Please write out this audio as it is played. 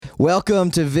Welcome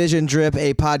to Vision Drip,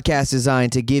 a podcast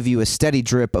designed to give you a steady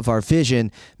drip of our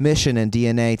vision, mission, and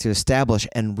DNA to establish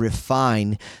and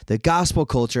refine the gospel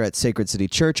culture at Sacred City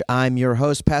Church. I'm your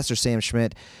host, Pastor Sam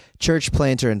Schmidt, church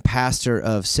planter and pastor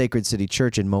of Sacred City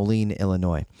Church in Moline,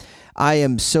 Illinois. I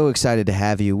am so excited to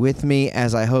have you with me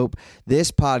as I hope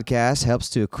this podcast helps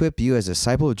to equip you as a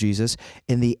disciple of Jesus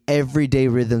in the everyday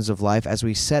rhythms of life as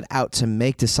we set out to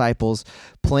make disciples,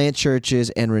 plant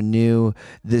churches, and renew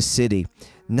the city.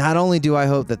 Not only do I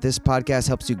hope that this podcast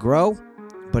helps you grow,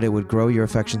 but it would grow your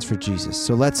affections for Jesus.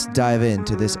 So let's dive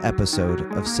into this episode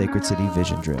of Sacred City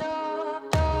Vision Drip.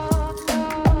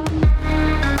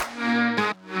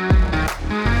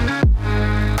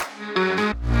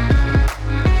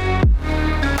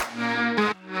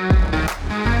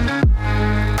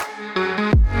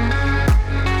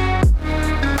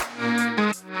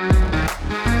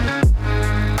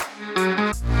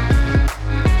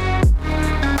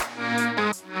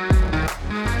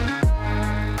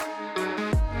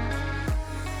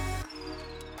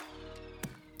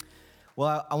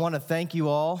 Well, I want to thank you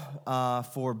all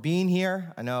for being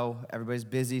here. I know everybody's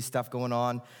busy, stuff going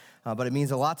on, but it means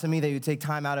a lot to me that you take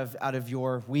time out of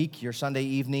your week, your Sunday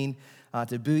evening,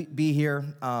 to be here.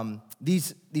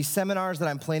 These seminars that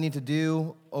I'm planning to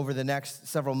do over the next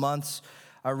several months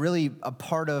are really a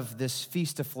part of this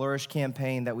Feast to Flourish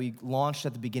campaign that we launched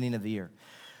at the beginning of the year.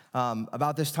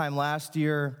 About this time last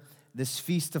year, this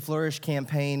Feast to Flourish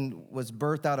campaign was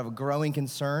birthed out of a growing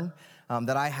concern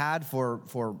that I had for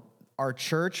our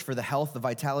church, for the health, the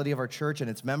vitality of our church and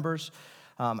its members.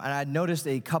 And I noticed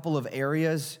a couple of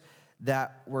areas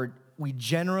that we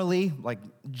generally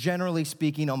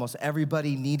speaking, almost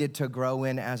everybody needed to grow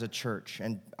in as a church.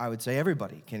 And I would say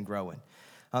everybody can grow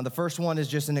in. The first one is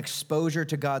just an exposure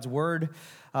to God's word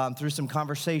through some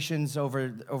conversations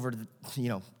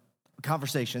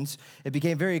conversations. It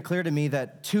became very clear to me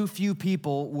that too few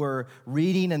people were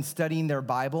reading and studying their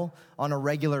Bible on a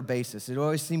regular basis. It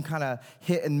always seemed kind of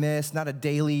hit and miss, not a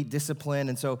daily discipline.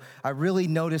 And so I really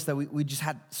noticed that we just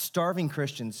had starving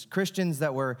Christians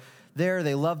that were there,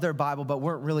 they loved their Bible, but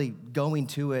weren't really going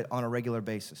to it on a regular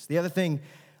basis. The other thing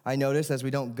I noticed as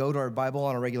we don't go to our Bible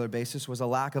on a regular basis was a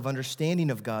lack of understanding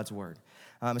of God's word.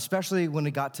 Especially when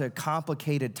it got to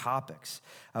complicated topics.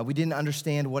 We didn't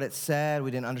understand what it said. We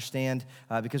didn't understand,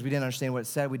 because we didn't understand what it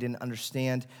said, we didn't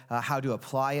understand how to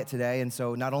apply it today. And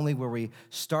so not only were we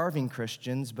starving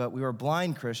Christians, but we were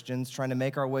blind Christians trying to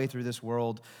make our way through this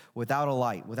world without a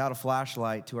light, without a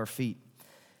flashlight to our feet.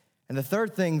 And the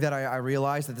third thing that I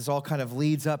realized that this all kind of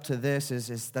leads up to this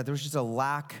is that there was just a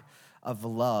lack of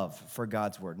love for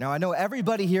God's word. Now, I know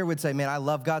everybody here would say, man, I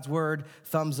love God's word,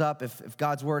 thumbs up. If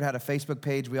God's word had a Facebook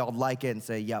page, we all like it and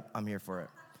say, yep, I'm here for it.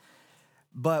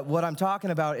 But what I'm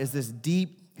talking about is this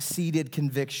deep-seated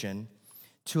conviction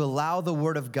to allow the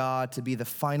word of God to be the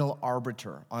final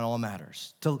arbiter on all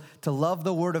matters, to love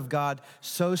the word of God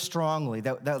so strongly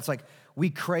that it's like we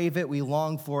crave it, we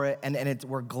long for it, and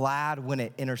we're glad when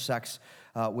it intersects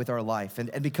with our life.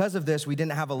 And because of this, we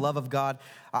didn't have a love of God.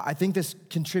 I think this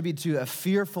contributed to a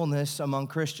fearfulness among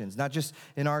Christians, not just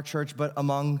in our church, but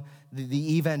among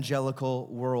the evangelical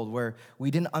world, where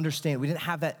we didn't understand, we didn't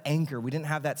have that anchor, we didn't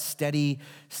have that steady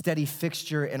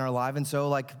fixture in our life. And so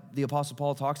like the Apostle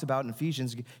Paul talks about in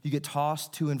Ephesians, you get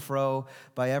tossed to and fro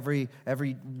by every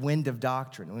wind of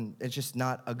doctrine, and it's just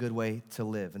not a good way to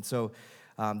live. And so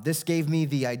this gave me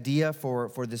the idea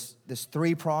for this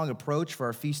three-pronged approach for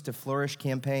our Feast to Flourish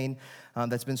campaign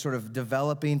that's been sort of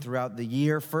developing throughout the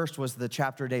year. First was the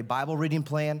chapter-a-day Bible reading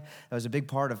plan. That was a big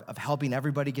part of helping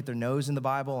everybody get their nose in the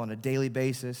Bible on a daily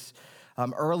basis.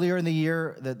 Earlier in the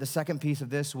year, the second piece of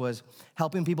this was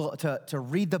helping people to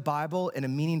read the Bible in a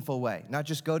meaningful way, not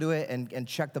just go to it and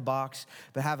check the box,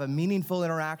 but have a meaningful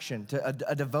interaction,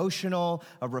 a devotional,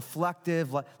 a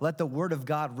reflective, let the Word of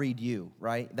God read you,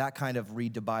 right? That kind of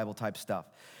read the Bible type stuff.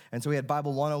 And so we had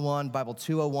Bible 101, Bible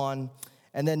 201,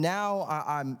 and then now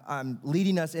I'm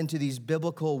leading us into these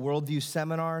biblical worldview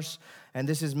seminars, and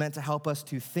this is meant to help us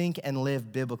to think and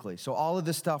live biblically. So all of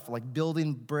this stuff, like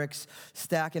building bricks,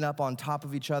 stacking up on top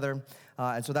of each other,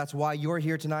 and so that's why you're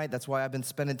here tonight. That's why I've been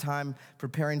spending time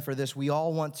preparing for this. We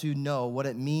all want to know what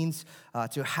it means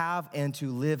to have and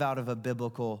to live out of a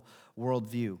biblical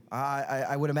worldview.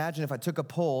 I would imagine if I took a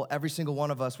poll, every single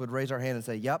one of us would raise our hand and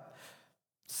say, yep,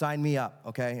 sign me up,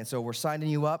 okay? And so we're signing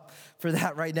you up for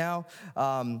that right now.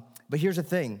 But here's the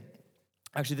thing.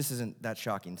 Actually, this isn't that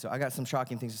shocking. So I got some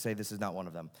shocking things to say. This is not one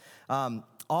of them.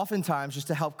 Oftentimes, just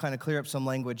to help kind of clear up some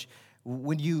language,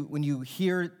 when you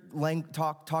hear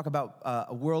talk about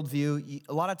a worldview,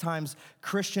 a lot of times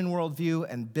Christian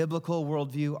worldview and biblical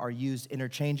worldview are used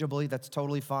interchangeably. That's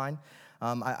totally fine.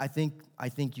 I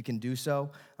think you can do so.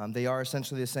 They are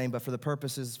essentially the same, but for the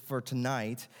purposes for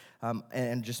tonight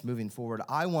and just moving forward,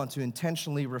 I want to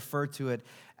intentionally refer to it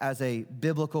as a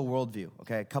biblical worldview,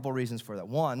 okay? A couple reasons for that.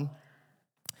 One,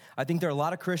 I think there are a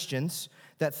lot of Christians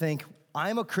that think,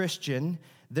 I'm a Christian,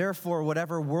 therefore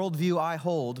whatever worldview I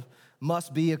hold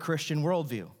must be a Christian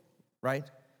worldview, right?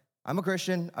 I'm a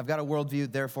Christian, I've got a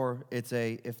worldview, therefore it's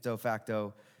a ipso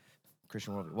facto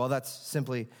Christian worldview. Well, that's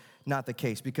simply not the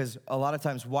case, because a lot of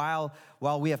times while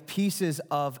we have pieces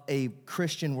of a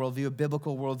Christian worldview, a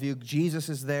biblical worldview, Jesus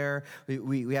is there,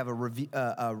 we have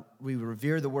we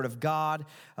revere the Word of God,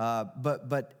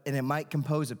 and it might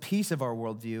compose a piece of our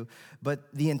worldview,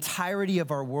 but the entirety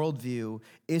of our worldview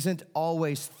isn't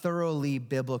always thoroughly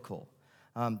biblical.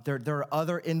 There are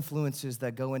other influences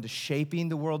that go into shaping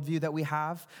the worldview that we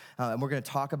have, and we're going to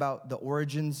talk about the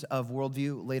origins of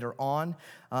worldview later on.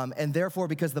 And therefore,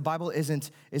 because the Bible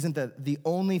isn't the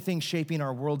only thing shaping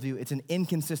our worldview, it's an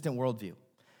inconsistent worldview.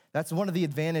 That's one of the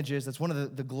advantages, that's one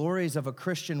of the glories of a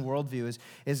Christian worldview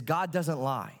is God doesn't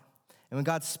lie. And when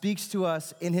God speaks to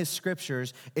us in his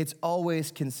scriptures, it's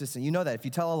always consistent. You know that. If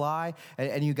you tell a lie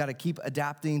and you got to keep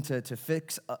adapting to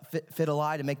fit a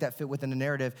lie, to make that fit within a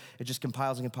narrative, it just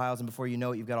compiles and compiles, and before you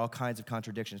know it, you've got all kinds of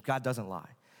contradictions. God doesn't lie.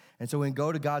 And so when we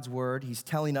go to God's word, he's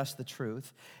telling us the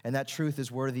truth, and that truth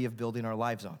is worthy of building our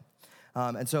lives on.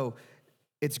 And so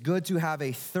it's good to have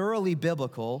a thoroughly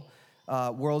biblical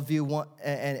worldview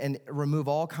and remove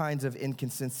all kinds of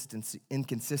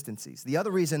inconsistencies. The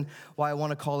other reason why I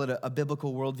want to call it a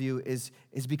biblical worldview is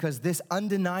because this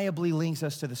undeniably links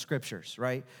us to the scriptures,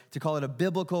 right? To call it a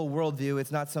biblical worldview,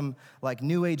 it's not some like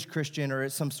New Age Christian or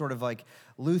it's some sort of like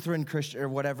Lutheran Christian or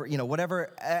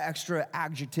whatever extra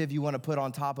adjective you want to put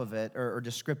on top of it or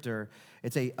descriptor.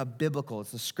 It's a biblical,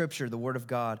 it's the scripture, the word of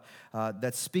God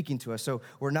that's speaking to us. So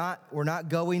we're not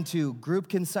going to group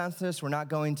consensus. We're not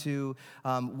going to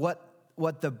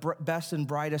what the best and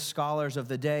brightest scholars of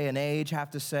the day and age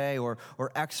have to say or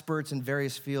experts in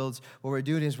various fields. What we're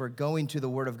doing is we're going to the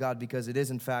word of God because it is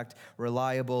in fact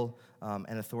reliable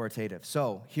and authoritative.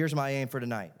 So here's my aim for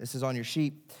tonight. This is on your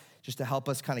sheet just to help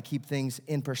us kind of keep things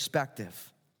in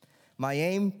perspective. My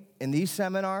aim in these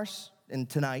seminars, and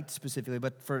tonight specifically,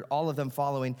 but for all of them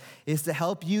following, is to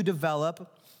help you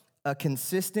develop a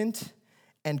consistent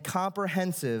and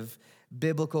comprehensive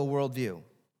biblical worldview.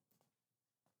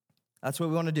 That's what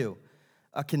we want to do.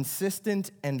 A consistent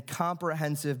and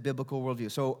comprehensive biblical worldview.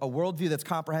 So a worldview that's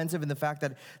comprehensive in the fact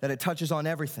that it touches on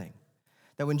everything.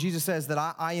 That when Jesus says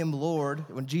that I am Lord,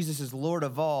 when Jesus is Lord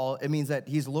of all, it means that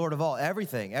he's Lord of all,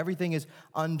 everything. Everything is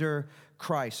under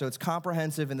Christ. So it's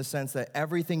comprehensive in the sense that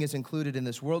everything is included in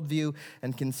this worldview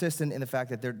and consistent in the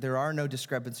fact that there are no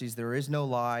discrepancies, there is no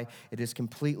lie, it is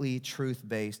completely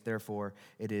truth-based, therefore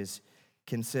it is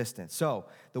consistent. So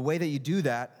the way that you do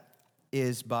that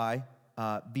is by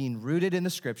being rooted in the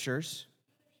scriptures.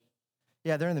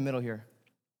 Yeah, they're in the middle here.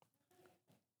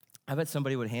 I bet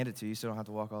somebody would hand it to you so you don't have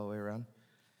to walk all the way around.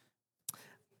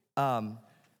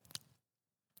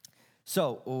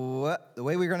 So the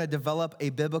way we're going to develop a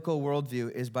biblical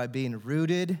worldview is by being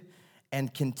rooted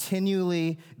and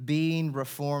continually being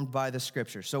reformed by the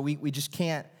scriptures. So we just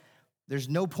can't, there's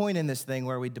no point in this thing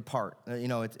where we depart.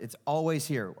 It's always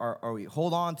here, or we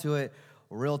hold on to it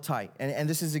real tight. And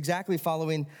this is exactly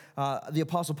following the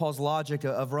Apostle Paul's logic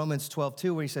of Romans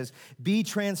 12:2, where he says, be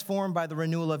transformed by the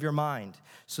renewal of your mind,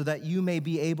 so that you may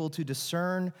be able to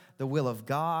discern the will of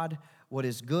God, what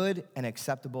is good and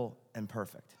acceptable and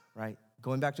perfect, right?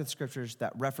 Going back to the scriptures,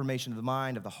 that reformation of the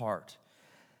mind, of the heart.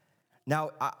 Now,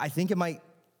 I think it might,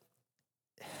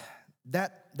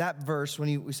 that verse,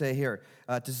 when we say here,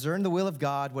 discern the will of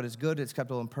God, what is good,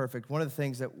 acceptable, and perfect, one of the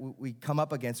things that we come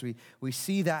up against, we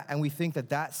see that and we think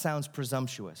that sounds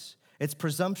presumptuous. It's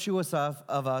presumptuous of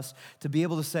us to be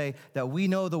able to say that we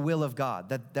know the will of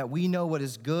God, that we know what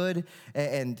is good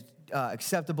and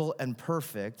acceptable and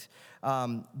perfect,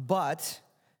 but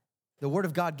the Word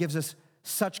of God gives us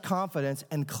such confidence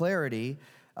and clarity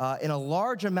in a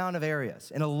large amount of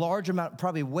areas, in a large amount,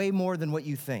 probably way more than what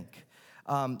you think,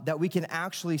 that we can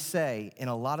actually say in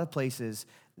a lot of places,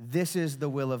 this is the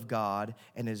will of God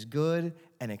and is good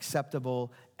and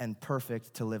acceptable and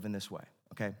perfect to live in this way,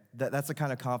 okay? That's the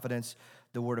kind of confidence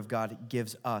the Word of God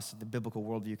gives us, the biblical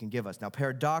worldview can give us. Now,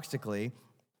 paradoxically,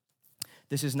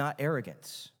 this is not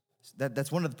arrogance.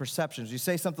 That's one of the perceptions. You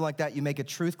say something like that, you make a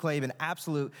truth claim, an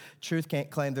absolute truth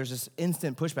claim, there's this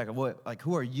instant pushback of, what, like,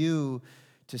 who are you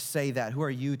to say that? Who are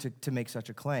you to make such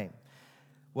a claim?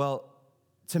 Well,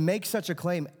 to make such a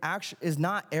claim actually is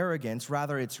not arrogance,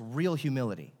 rather it's real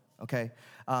humility, okay?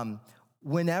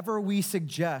 Whenever we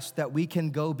suggest that we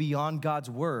can go beyond God's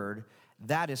word,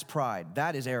 that is pride.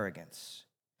 That is arrogance.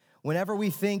 Whenever we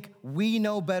think we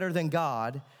know better than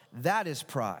God, that is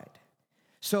pride.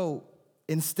 So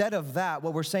instead of that,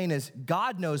 what we're saying is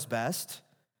God knows best,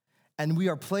 and we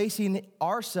are placing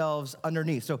ourselves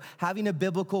underneath. So having a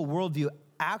biblical worldview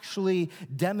actually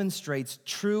demonstrates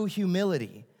true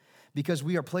humility because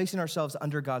we are placing ourselves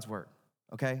under God's word,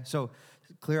 okay? So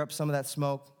clear up some of that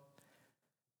smoke.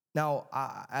 Now,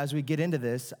 as we get into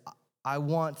this, I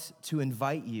want to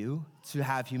invite you to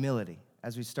have humility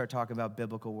as we start talking about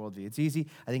biblical worldview. It's easy.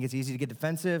 I think it's easy to get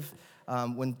defensive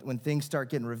when things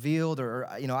start getting revealed, or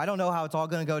I don't know how it's all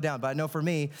going to go down, but I know for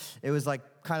me, it was like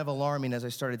kind of alarming as I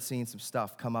started seeing some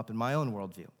stuff come up in my own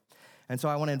worldview. And so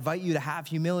I want to invite you to have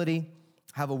humility,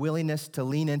 have a willingness to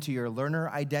lean into your learner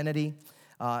identity,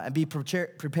 and be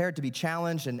prepared to be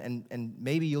challenged, and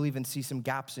maybe you'll even see some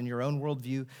gaps in your own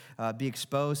worldview be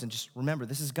exposed. And just remember,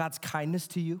 this is God's kindness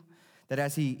to you, that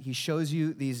as he shows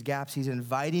you these gaps, he's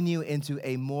inviting you into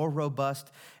a more robust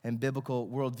and biblical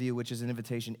worldview, which is an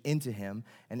invitation into him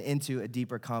and into a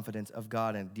deeper confidence of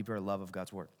God and a deeper love of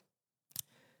God's word.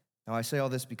 Now, I say all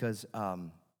this because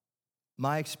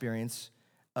my experience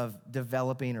of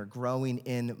developing or growing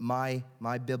in my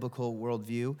biblical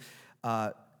worldview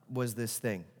was this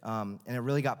thing. And it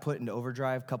really got put into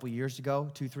overdrive a couple years ago,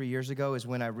 2-3 years ago is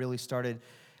when I really started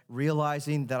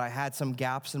realizing that I had some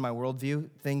gaps in my worldview,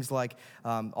 things like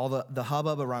all the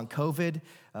hubbub around COVID,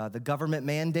 the government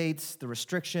mandates, the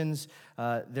restrictions,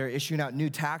 they're issuing out new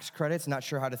tax credits, not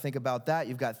sure how to think about that.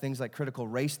 You've got things like critical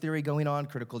race theory going on,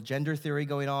 critical gender theory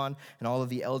going on, and all of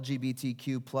the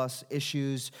LGBTQ plus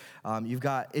issues. You've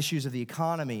got issues of the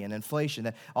economy and inflation.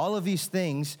 All of these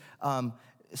things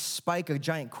spike a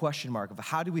giant question mark of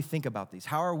how do we think about these?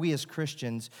 How are we as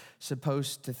Christians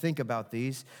supposed to think about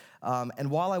these?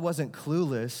 And while I wasn't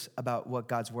clueless about what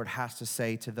God's word has to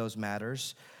say to those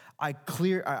matters, I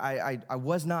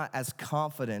was not as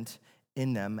confident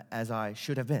in them as I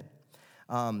should have been,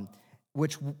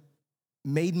 which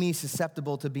made me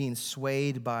susceptible to being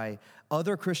swayed by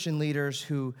other Christian leaders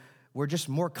who were just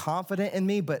more confident in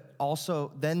me, but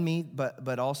also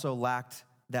lacked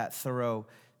that thorough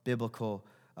biblical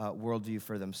worldview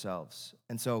for themselves.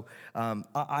 And so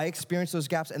I experienced those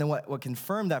gaps, and then what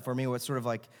confirmed that for me, what sort of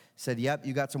like said, yep,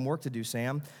 you got some work to do,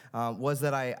 Sam, was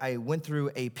that I went through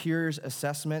a peers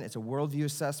assessment. It's a worldview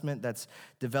assessment that's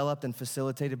developed and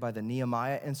facilitated by the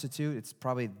Nehemiah Institute. It's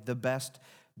probably the best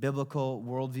biblical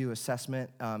worldview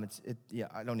assessment. I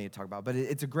don't need to talk about it, but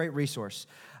it's a great resource.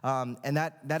 And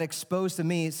that exposed to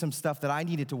me some stuff that I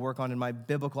needed to work on in my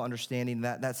biblical understanding.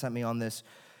 That sent me on this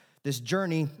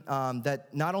journey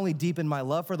that not only deepened my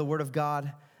love for the Word of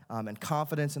God and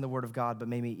confidence in the Word of God, but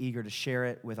made me eager to share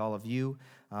it with all of you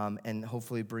and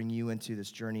hopefully bring you into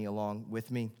this journey along with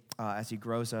me as He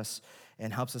grows us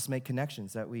and helps us make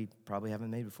connections that we probably haven't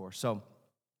made before. So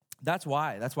that's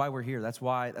why we're here. That's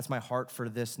my heart for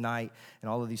this night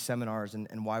and all of these seminars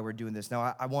and why we're doing this.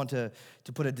 Now, I want to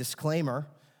put a disclaimer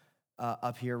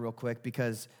up here real quick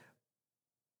because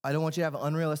I don't want you to have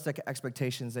unrealistic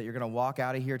expectations that you're going to walk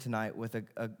out of here tonight with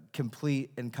a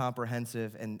complete and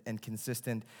comprehensive and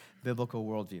consistent biblical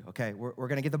worldview, okay? We're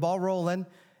going to get the ball rolling.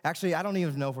 Actually, I don't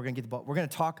even know if we're going to get the ball. We're going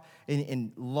to talk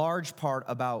in large part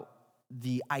about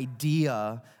the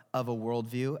idea of a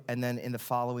worldview, and then in the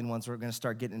following ones, we're going to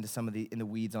start getting into in the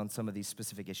weeds on some of these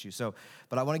specific issues.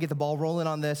 But I want to get the ball rolling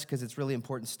on this because it's really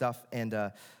important stuff, and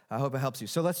I hope it helps you.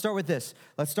 So let's start with this.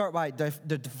 Let's start by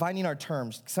defining our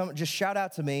terms. Just shout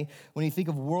out to me when you think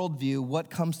of worldview, what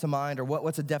comes to mind, or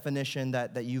what's a definition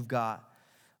that you've got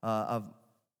of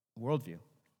worldview?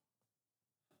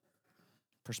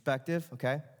 Perspective,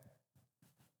 okay?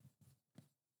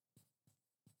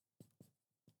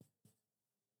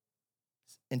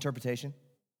 Interpretation.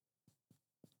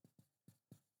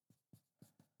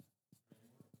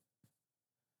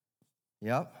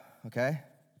 Yep, okay.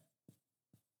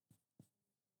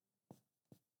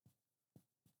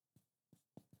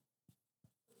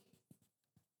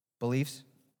 Beliefs.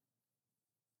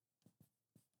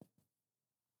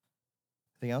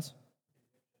 Anything else?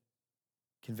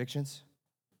 Convictions.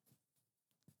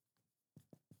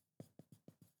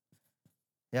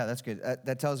 Yeah, that's good.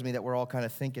 That tells me that we're all kind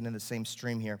of thinking in the same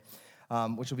stream here,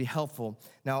 which will be helpful.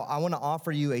 Now, I want to offer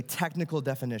you a technical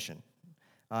definition.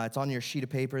 It's on your sheet of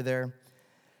paper there.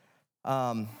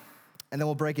 And then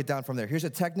we'll break it down from there. Here's a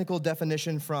technical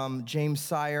definition from James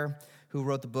Sire, who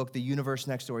wrote the book, The Universe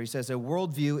Next Door. He says, a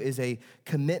worldview is a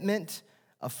commitment,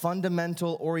 a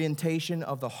fundamental orientation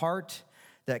of the heart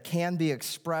that can be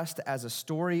expressed as a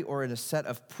story or in a set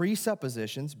of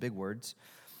presuppositions, big words,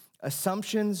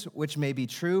 assumptions which may be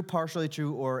true, partially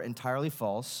true, or entirely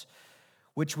false,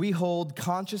 which we hold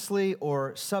consciously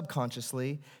or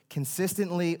subconsciously,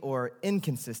 consistently or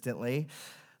inconsistently,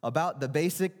 about the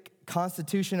basic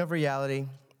constitution of reality,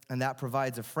 and that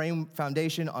provides a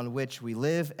foundation on which we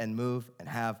live and move and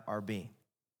have our being.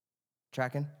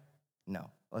 Tracking? No.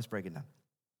 Let's break it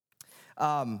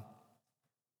down.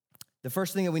 The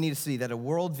first thing that we need to see, that a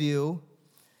worldview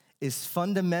is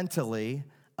fundamentally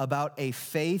about a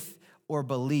faith or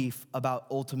belief about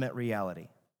ultimate reality.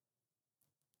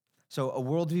 So a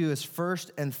worldview is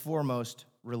first and foremost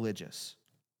religious.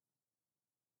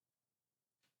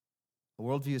 A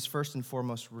worldview is first and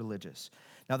foremost religious.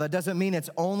 Now, that doesn't mean it's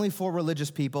only for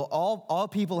religious people. All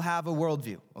people have a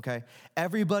worldview, okay?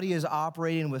 Everybody is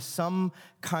operating with some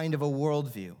kind of a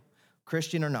worldview,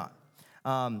 Christian or not.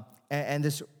 And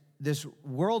this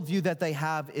worldview that they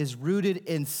have is rooted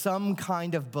in some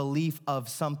kind of belief of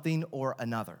something or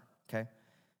another, okay?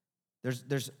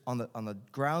 There's on the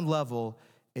ground level,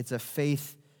 it's a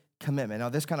faith commitment. Now,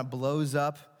 this kind of blows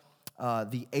up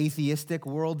the atheistic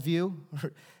worldview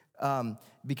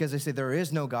because they say there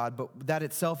is no God, but that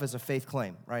itself is a faith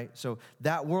claim, right? So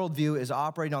that worldview is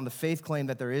operating on the faith claim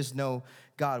that there is no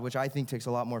God, which I think takes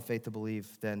a lot more faith to believe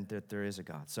than that there is a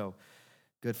God. So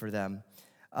good for them.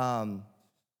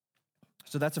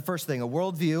 So that's the first thing. A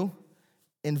worldview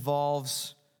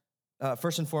involves,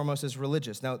 first and foremost, is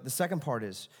religious. Now, the second part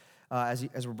is,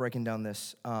 as we're breaking down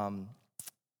this, a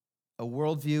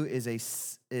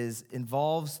worldview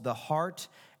involves the heart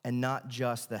and not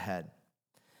just the head.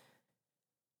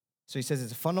 So he says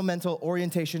it's a fundamental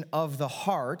orientation of the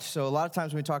heart. So a lot of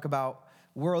times when we talk about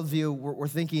worldview, we're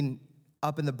thinking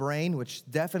up in the brain, which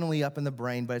definitely up in the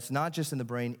brain, but it's not just in the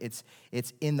brain, it's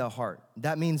in the heart.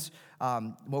 That means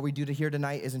what we do to here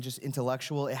tonight isn't just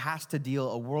intellectual. It has to a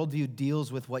worldview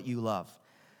deals with what you love.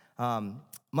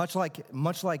 Much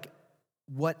like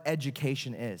what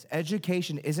education is.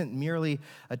 Education isn't merely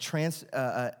a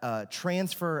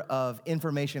transfer of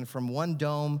information from one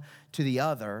dome to the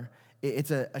other.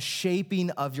 It's a shaping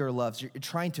of your loves. You're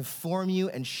trying to form you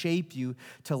and shape you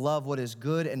to love what is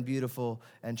good and beautiful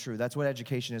and true. That's what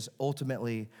education is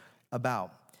ultimately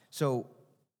about. So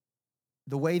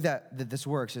the way that this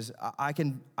works is I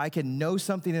can know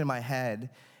something in my head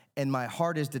and my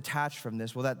heart is detached from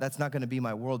this. Well, that's not going to be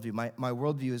my worldview. My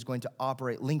worldview is going to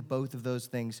link both of those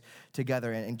things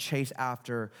together and chase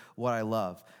after what I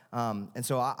love. And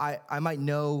so I might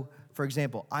know, for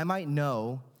example,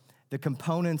 the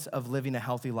components of living a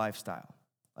healthy lifestyle.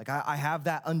 Like I have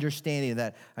that understanding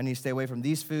that I need to stay away from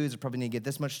these foods, I probably need to get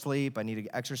this much sleep, I need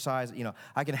to exercise,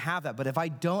 I can have that. But if I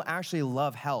don't actually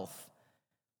love health,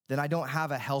 then I don't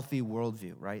have a healthy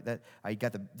worldview, right? That I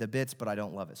got the bits, but I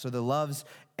don't love it. So the loves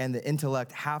and the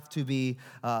intellect have to be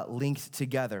linked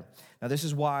together. Now this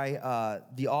is why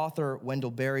the author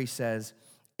Wendell Berry says,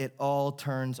 it all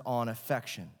turns on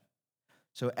affection.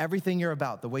 So everything you're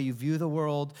about, the way you view the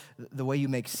world, the way you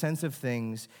make sense of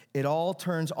things, it all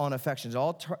turns on affections. It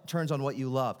all turns on what you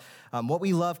love. What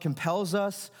we love compels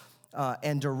us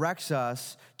and directs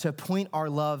us to point our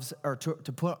loves or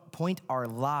to point our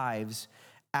lives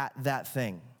at that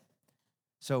thing.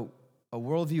 So a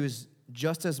worldview is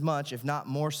just as much, if not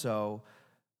more so,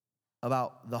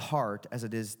 about the heart as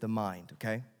it is the mind,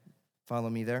 okay? Follow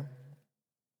me there?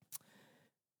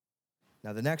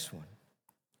 Now the next one.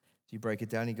 You break it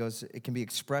down, he goes, it can be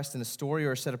expressed in a story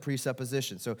or a set of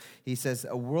presuppositions. So he says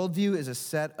a worldview is a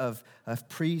set of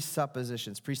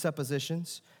presuppositions.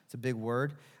 Presuppositions, it's a big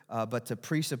word, but to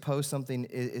presuppose something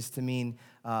is to mean,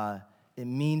 it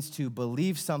means to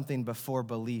believe something before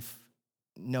belief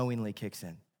knowingly kicks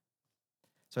in.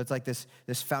 So it's like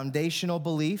this foundational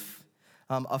belief,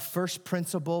 a first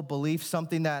principle belief,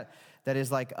 something that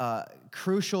is like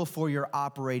crucial for your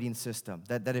operating system.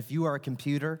 That if you are a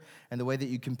computer and the way that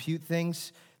you compute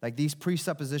things, like these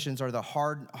presuppositions are the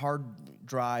hard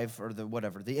drive or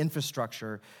the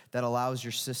infrastructure that allows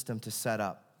your system to set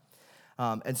up.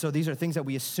 And so these are things that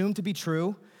we assume to be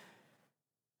true.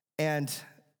 And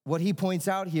what he points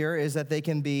out here is that they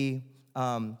can be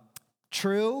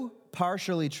true,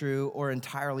 partially true, or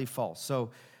entirely false.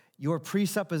 So your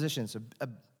presuppositions,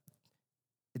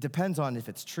 it depends on if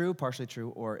it's true, partially true,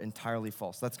 or entirely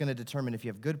false. That's going to determine if you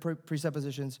have good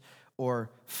presuppositions or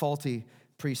faulty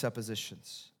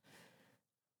presuppositions.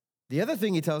 The other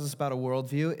thing he tells us about a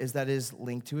worldview is that it is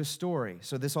linked to a story.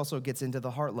 So this also gets into the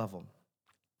heart level.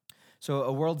 So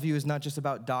a worldview is not just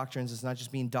about doctrines. It's not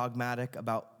just being dogmatic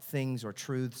about things or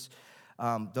truths,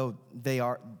 though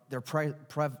they're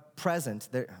present.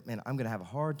 Man, I'm going to have a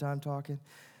hard time talking.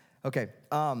 Okay.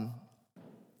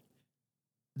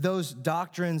 Those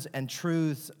doctrines and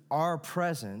truths are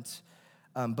present,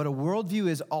 But a worldview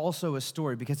is also a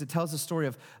story because it tells a story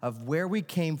of where we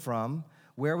came from,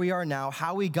 where we are now,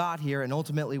 how we got here, and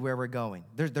ultimately where we're going.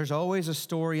 There's always a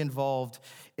story involved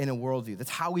in a worldview.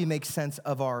 That's how we make sense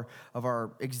of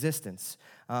our existence.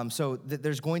 So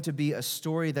there's going to be a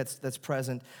story that's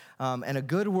present, and a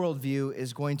good worldview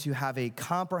is going to have a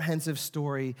comprehensive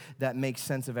story that makes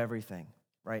sense of everything.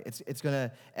 Right? It's going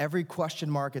to, every question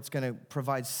mark, it's going to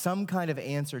provide some kind of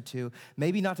answer to,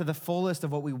 maybe not to the fullest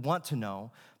of what we want to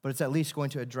know, but it's at least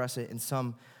going to address it in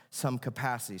some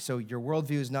capacity. So your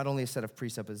worldview is not only a set of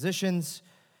presuppositions,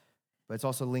 but it's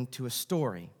also linked to a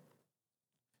story.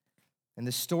 And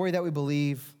the story that we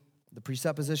believe, the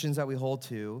presuppositions that we hold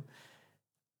to,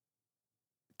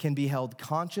 can be held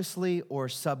consciously or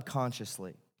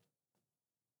subconsciously.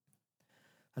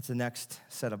 That's the next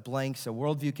set of blanks. A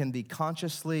worldview can be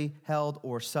consciously held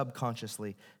or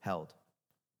subconsciously held.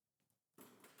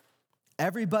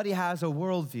 Everybody has a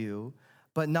worldview,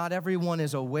 but not everyone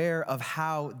is aware of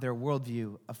how their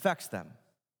worldview affects them.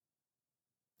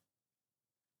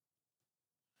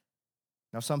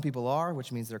 Now, some people are,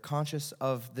 which means they're conscious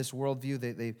of this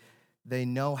worldview. They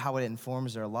know how it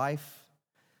informs their life.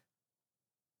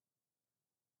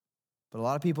 But a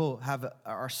lot of people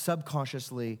are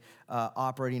subconsciously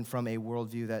operating from a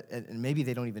worldview that, and maybe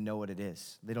they don't even know what it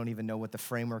is. They don't even know what the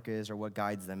framework is or what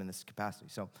guides them in this capacity.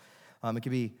 So it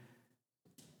could be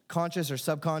conscious or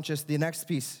subconscious. The next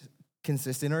piece,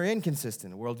 consistent or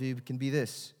inconsistent. A worldview can be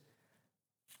this.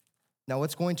 Now,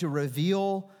 what's going to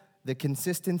reveal the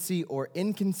consistency or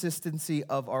inconsistency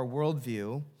of our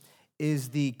worldview is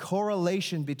the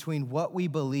correlation between what we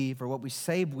believe or what we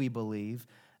say we believe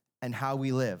and how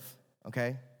we live.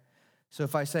 Okay? So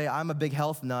if I say I'm a big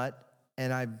health nut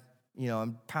and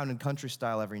I'm pounding country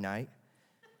style every night,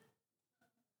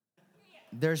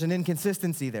 there's an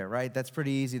inconsistency there, right? That's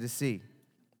pretty easy to see.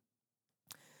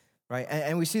 Right?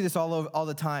 And we see this all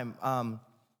the time. I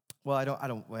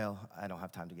don't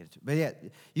have time to get into it. But yeah,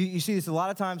 you see this a lot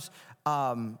of times.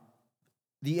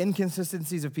 The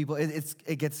inconsistencies of people,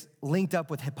 it gets linked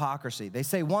up with hypocrisy. They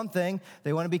say one thing,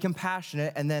 they want to be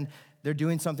compassionate, and then they're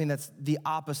doing something that's the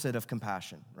opposite of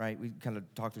compassion, right? We kind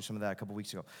of talked through some of that a couple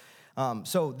weeks ago.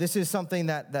 So this is something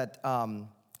that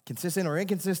consistent or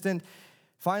inconsistent.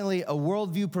 Finally, a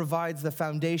worldview provides the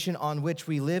foundation on which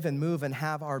we live and move and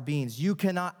have our beings. You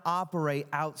cannot operate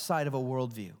outside of a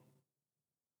worldview.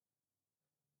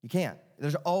 You can't.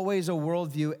 There's always a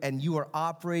worldview, and you are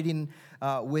operating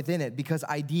within it because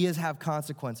ideas have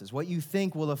consequences. What you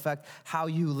think will affect how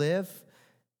you live,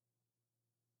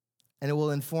 and it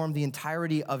will inform the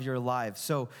entirety of your life.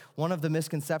 So one of the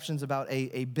misconceptions about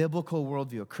a biblical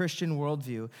worldview, a Christian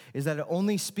worldview, is that it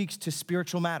only speaks to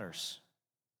spiritual matters,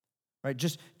 right?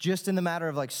 Just in the matter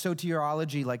of like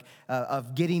soteriology, like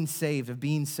of getting saved, of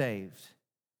being saved.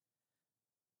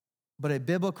 But a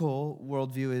biblical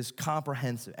worldview is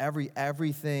comprehensive.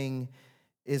 Everything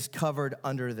is covered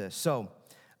under this. So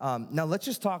now let's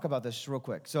just talk about this real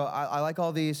quick. So I like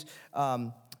all these.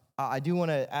 I do want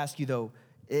to ask you though,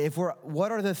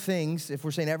 what are the things, if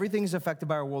we're saying everything's affected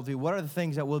by our worldview, what are the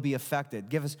things that will be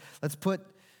affected? Let's put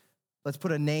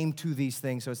a name to these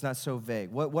things so it's not so vague.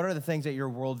 What are the things that your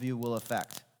worldview will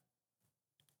affect?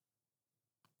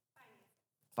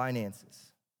 Finances.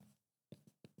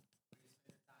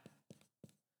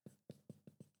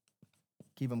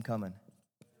 Keep them coming.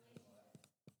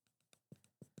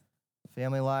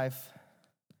 Family life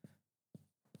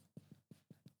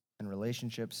and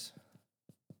relationships.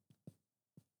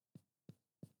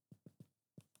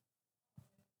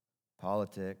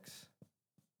 Politics.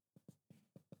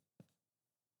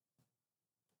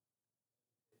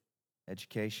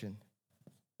 Education.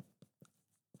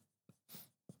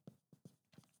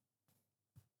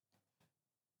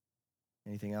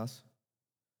 Anything else?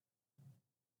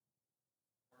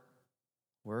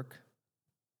 Work.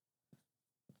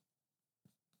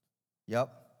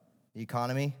 Yep. The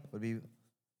economy would be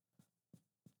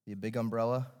a big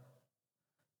umbrella.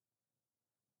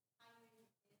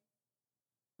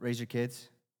 Raise your kids.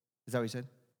 Is that what you said?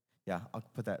 Yeah, I'll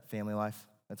put that. Family life.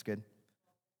 That's good.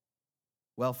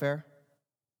 Welfare.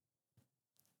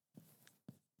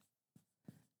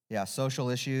 Yeah, social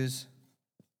issues.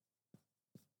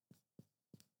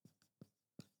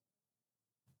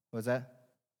 What was that?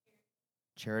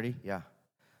 Charity, yeah.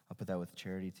 I'll put that with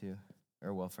charity too,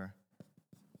 or welfare.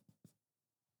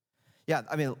 Yeah,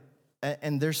 I mean,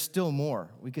 and there's still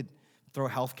more. We could throw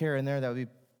healthcare in there. That would be a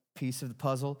piece of the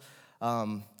puzzle.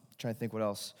 Trying to think what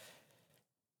else.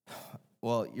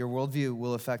 Well, your worldview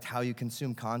will affect how you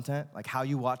consume content, like how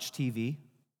you watch TV,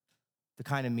 the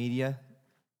kind of media,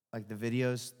 like the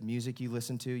videos, the music you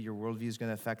listen to. Your worldview is going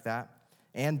to affect that.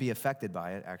 and be affected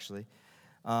by it, actually.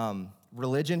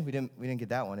 Religion, we didn't get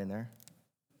that one in there,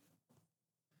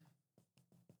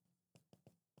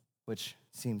 which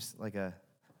seems like a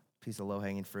piece of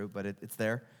low-hanging fruit, but it's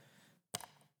there.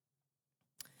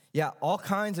 Yeah, all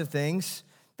kinds of things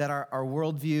that our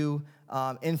worldview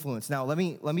influence. Now, let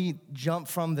me jump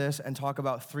from this and talk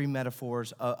about three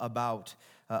metaphors of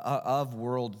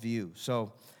worldview.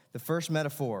 So the first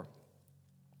metaphor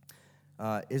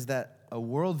is that a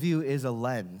worldview is a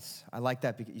lens. I like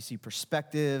that because you see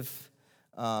perspective.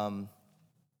 That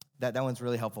one's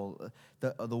really helpful.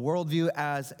 The worldview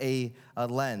as a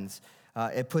lens.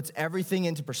 It puts everything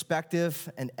into perspective,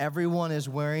 and everyone is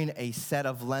wearing a set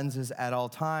of lenses at all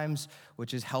times,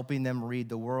 which is helping them read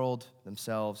the world,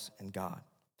 themselves, and God.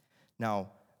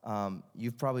 Now,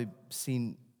 you've probably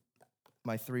seen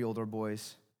my three older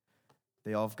boys.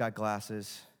 They all have got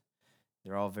glasses.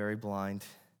 They're all very blind.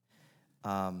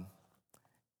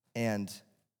 And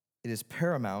it is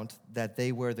paramount that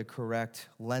they wear the correct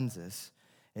lenses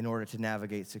in order to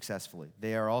navigate successfully.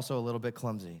 They are also a little bit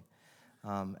clumsy.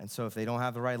 And so if they don't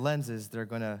have the right lenses, they're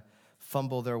going to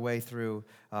fumble their way through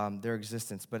their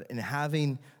existence. But in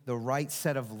having the right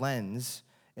set of lens,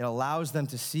 it allows them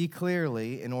to see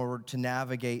clearly in order to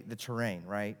navigate the terrain,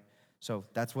 right? So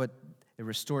that's what it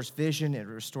restores vision, it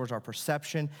restores our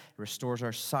perception, it restores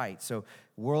our sight. So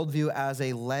worldview as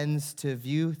a lens to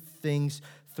view things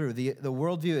through. The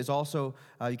worldview is also,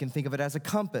 you can think of it as a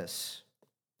compass.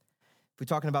 If we're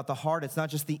talking about the heart, it's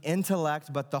not just the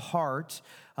intellect, but the heart.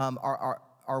 Our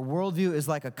worldview is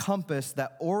like a compass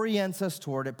that orients us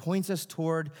toward, it points us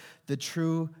toward the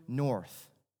true north,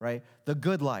 right? The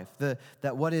good life,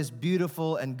 that what is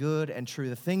beautiful and good and true,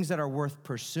 the things that are worth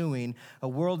pursuing. A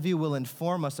worldview will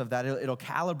inform us of that. It'll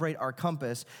calibrate our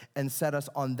compass and set us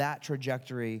on that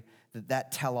trajectory,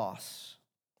 that telos.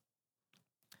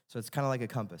 So it's kind of like a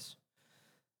compass.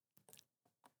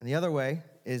 And the other way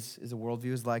is a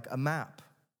worldview is like a map.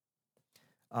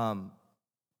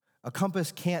 A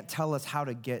compass can't tell us how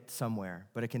to get somewhere,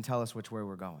 but it can tell us which way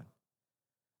we're going.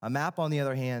 A map, on the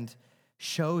other hand,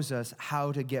 shows us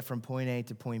how to get from point A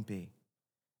to point B.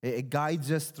 It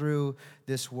guides us through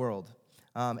this world.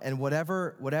 And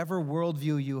whatever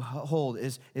worldview you hold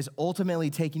is ultimately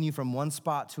taking you from one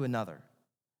spot to another.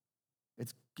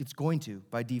 It's going to,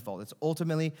 by default. It's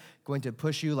ultimately going to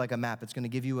push you like a map. It's going to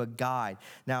give you a guide.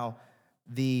 Now,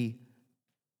 the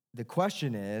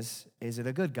question is it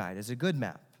a good guide? Is it a good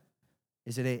map?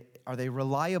 Are they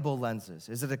reliable lenses?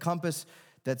 Is it a compass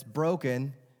that's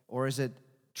broken, or is it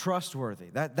trustworthy?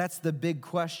 That's the big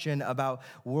question about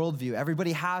worldview.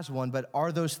 Everybody has one, but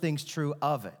are those things true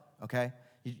of it? Okay?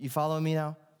 You following me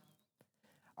now?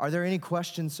 Are there any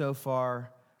questions so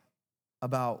far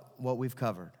about what we've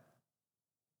covered?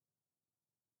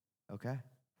 Okay.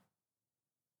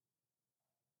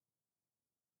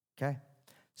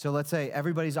 So let's say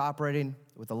everybody's operating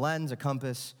with a lens, a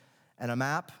compass, and a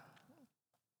map.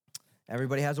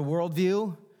 Everybody has a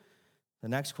worldview. The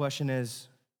next question is,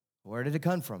 where did it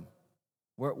come from?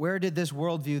 Where did this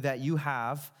worldview that you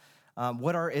have,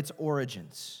 what are its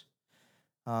origins?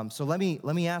 So let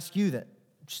me ask you that,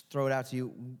 just throw it out to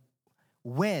you.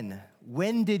 When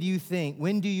do you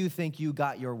think you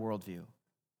got your worldview?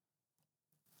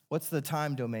 What's the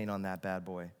time domain on that bad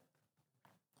boy?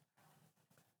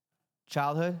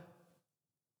 Childhood?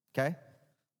 Okay.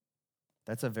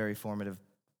 That's a very formative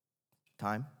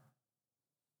time.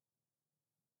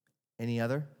 Any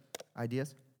other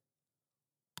ideas?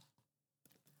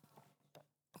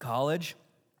 College?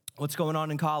 What's going on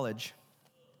in college?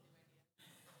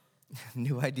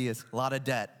 New ideas, a lot of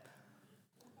debt.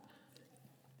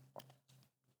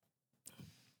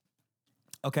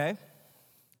 Okay.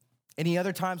 Any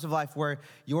other times of life where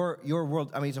your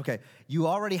world, it's okay. You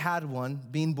already had one,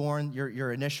 being born,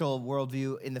 your initial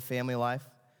worldview in the family life.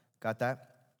 Got that?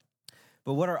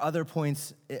 But what are other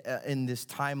points in this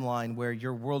timeline where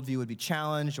your worldview would be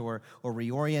challenged or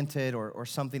reoriented or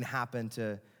something happened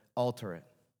to alter it?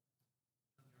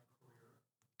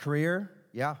 Career?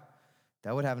 Yeah.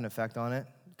 That would have an effect on it.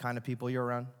 Kind of people you're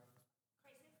around.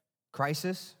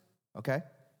 Crisis? Okay.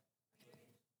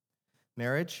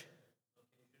 Marriage?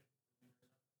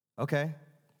 Okay,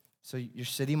 so your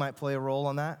city might play a role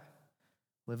on that.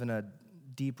 Live in a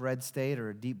deep red state or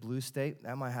a deep blue state,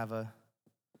 that might have an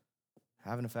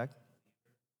effect.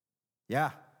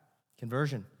 Yeah,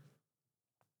 conversion.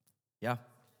 Yeah,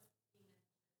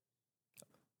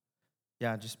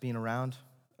 just being around,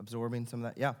 absorbing some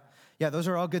of that. Yeah, those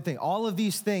are all good things. All of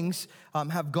these things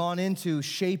have gone into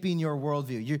shaping your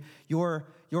worldview. Your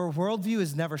worldview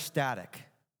is never static.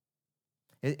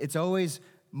 It's always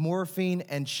morphing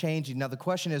and changing. Now, the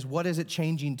question is, what is it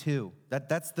changing to?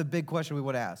 That's the big question we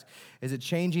would ask. Is it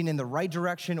changing in the right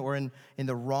direction or in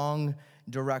the wrong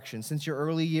direction? Since your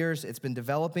early years, it's been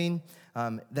developing.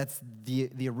 That's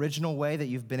the original way that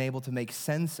you've been able to make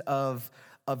sense of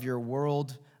your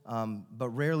world, but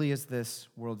rarely is this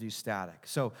worldview static.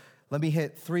 So let me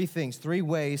hit three things, three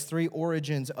ways, three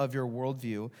origins of your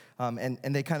worldview,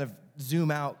 and they kind of zoom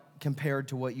out compared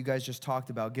to what you guys just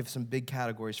talked about, give some big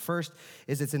categories. First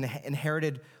is it's an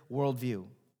inherited worldview.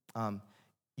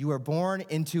 You are born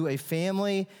into a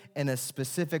family in a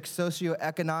specific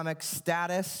socioeconomic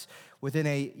status within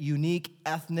a unique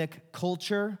ethnic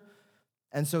culture,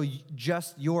 and so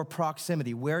just your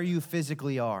proximity, where you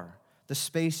physically are, the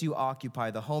space you occupy,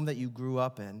 the home that you grew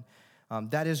up in,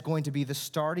 that is going to be the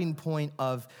starting point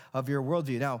of your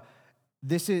worldview. Now,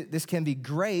 this can be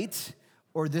great,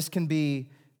 or this can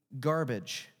be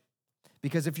garbage.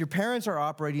 Because if your parents are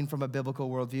operating from a biblical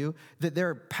worldview, that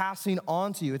they're passing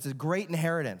on to you, it's a great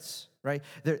inheritance, right?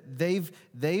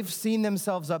 They've seen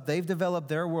themselves up, they've developed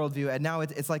their worldview, and now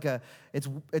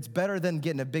it's better than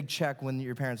getting a big check when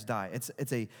your parents die.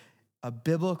 It's a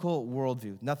biblical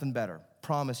worldview, nothing better.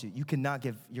 Promise you cannot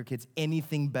give your kids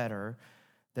anything better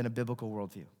than a biblical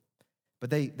worldview. But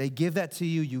they give that to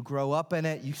you, you grow up in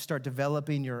it, you start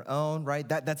developing your own, right?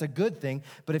 That's a good thing,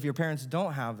 but if your parents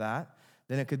don't have that,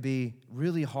 then it could be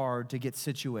really hard to get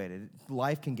situated.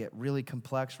 Life can get really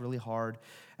complex, really hard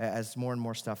as more and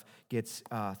more stuff gets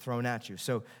thrown at you.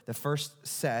 So the first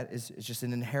set is just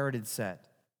an inherited set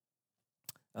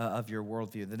of your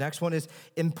worldview. The next one is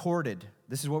imported.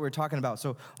 This is what we're talking about.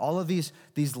 So all of these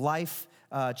life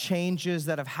changes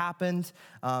that have happened,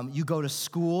 you go to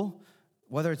school,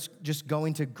 whether it's just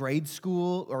going to grade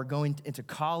school or going into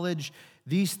college,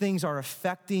 these things are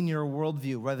affecting your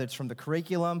worldview, whether it's from the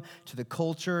curriculum to the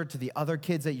culture to the other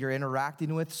kids that you're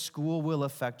interacting with. School will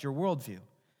affect your worldview.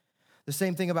 The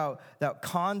same thing about that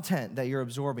content that you're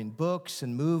absorbing, books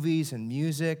and movies and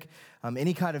music,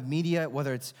 any kind of media,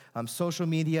 whether it's social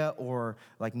media or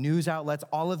like news outlets,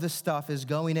 all of this stuff is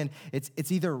going in.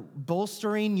 It's either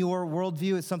bolstering your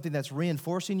worldview, it's something that's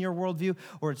reinforcing your worldview,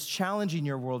 or it's challenging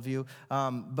your worldview.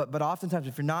 But oftentimes,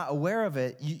 if you're not aware of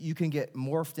it, you can get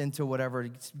morphed into whatever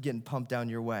is getting pumped down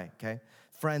your way, okay?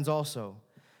 Friends also.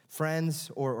 Friends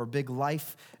or big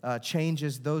life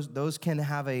changes, those can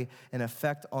have an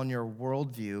effect on your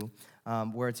worldview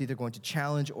where it's either going to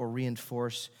challenge or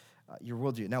reinforce your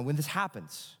worldview. Now, when this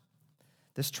happens,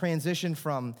 this transition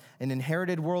from an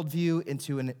inherited worldview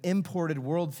into an imported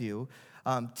worldview,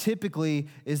 typically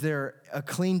is there a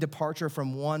clean departure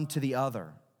from one to the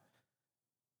other.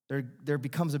 There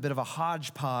becomes a bit of a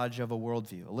hodgepodge of a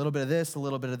worldview. A little bit of this, a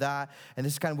little bit of that. And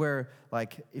this is kind of where,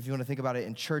 like, if you want to think about it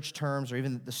in church terms or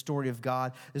even the story of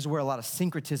God, this is where a lot of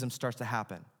syncretism starts to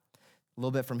happen. A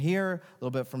little bit from here, a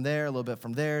little bit from there, a little bit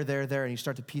from there, and you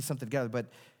start to piece something together. But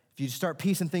if you start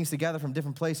piecing things together from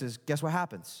different places, guess what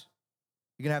happens?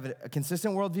 You're going to have a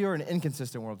consistent worldview or an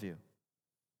inconsistent worldview?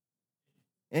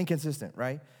 Inconsistent,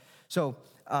 right? So,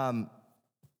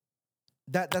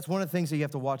 That's one of the things that you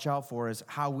have to watch out for is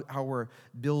how we're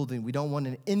building. We don't want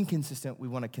an inconsistent, we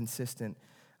want a consistent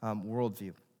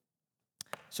worldview.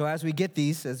 So as we get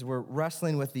these, as we're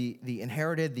wrestling with the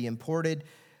inherited, the imported,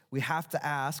 we have to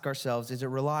ask ourselves, is it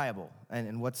reliable?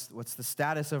 And what's the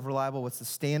status of reliable? What's the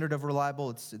standard of reliable?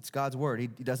 It's God's word. He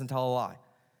doesn't tell a lie,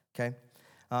 okay?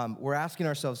 We're asking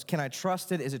ourselves, can I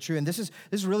trust it? Is it true? And this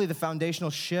is really the foundational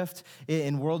shift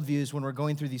in worldviews when we're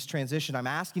going through these transitions. I'm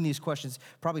asking these questions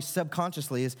probably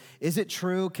subconsciously. Is it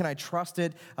true? Can I trust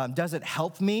it? Does it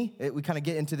help me? We kind of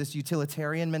get into this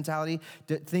utilitarian mentality.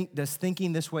 Does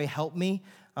thinking this way help me?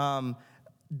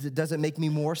 Does it make me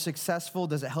more successful?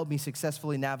 Does it help me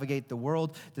successfully navigate the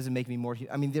world? Does it make me more?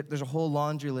 I mean, there's a whole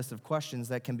laundry list of questions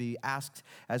that can be asked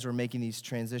as we're making these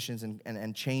transitions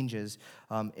and changes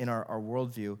in our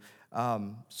worldview.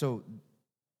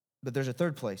 But there's a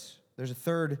third place. There's a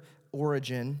third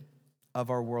origin of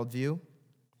our worldview.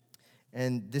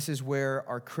 And this is where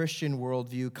our Christian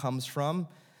worldview comes from.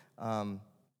 And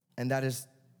that is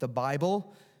the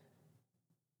Bible.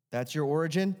 That's your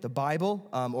origin, the Bible,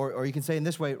 or you can say in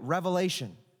this way,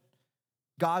 revelation.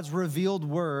 God's revealed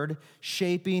word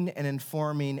shaping and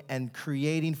informing and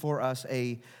creating for us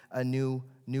a new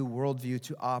worldview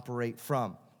to operate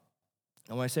from.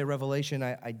 And when I say revelation,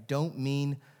 I don't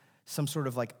mean some sort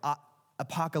of like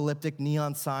apocalyptic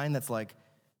neon sign that's like,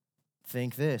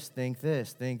 think this, think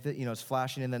that, it's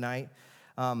flashing in the night.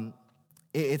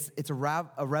 It's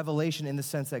a revelation in the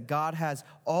sense that God has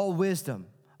all wisdom.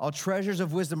 All treasures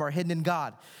of wisdom are hidden in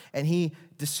God, and he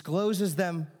discloses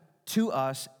them to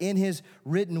us in his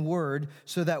written word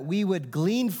so that we would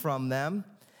glean from them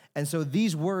And so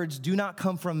these words do not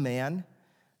come from man,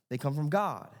 they come from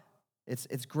God.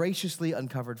 It's graciously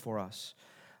uncovered for us.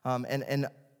 And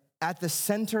at the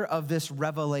center of this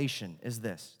revelation is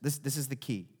this. This is the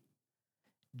key.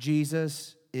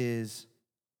 Jesus is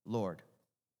Lord.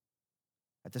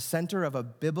 At the center of a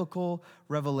biblical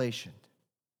revelation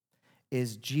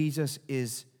is Jesus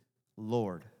is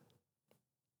Lord.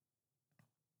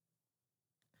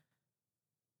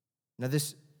 Now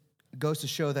this goes to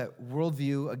show that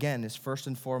worldview, again, is first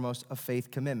and foremost a faith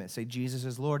commitment. Say Jesus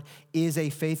is Lord is a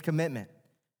faith commitment.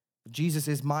 Jesus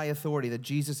is my authority, that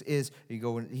Jesus is,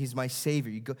 he's my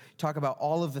Savior. You go talk about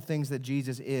all of the things that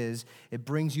Jesus is, it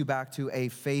brings you back to a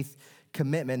faith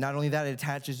commitment. Not only that, it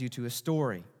attaches you to a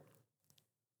story.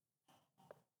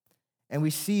 And we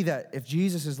see that if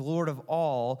Jesus is Lord of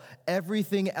all,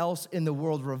 everything else in the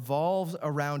world revolves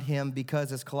around him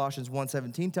because, as Colossians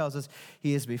 1:17 tells us,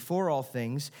 he is before all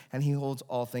things and he holds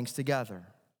all things together.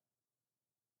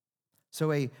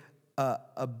 So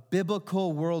a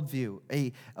biblical worldview,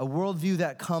 a worldview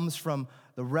that comes from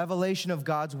the revelation of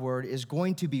God's word is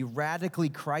going to be radically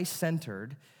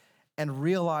Christ-centered and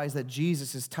realize that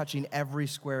Jesus is touching every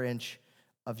square inch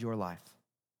of your life.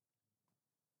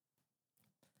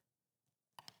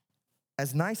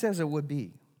 As nice as it would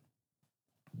be,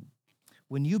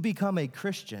 when you become a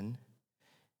Christian,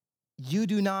 you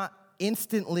do not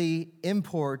instantly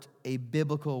import a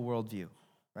biblical worldview,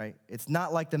 right? It's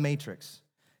not like the Matrix.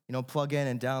 You know, plug in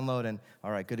and download and,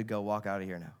 all right, good to go, walk out of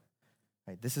here now.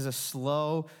 Right? This is a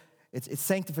slow, it's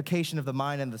sanctification of the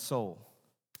mind and the soul.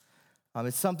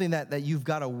 It's something that you've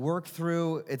got to work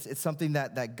through. It's something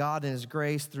that God in his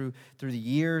grace through the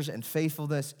years and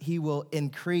faithfulness, he will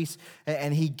increase.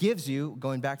 And he gives you,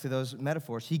 going back to those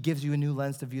metaphors, he gives you a new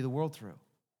lens to view the world through.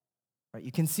 Right?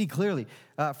 You can see clearly.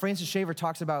 Francis Schaeffer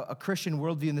talks about a Christian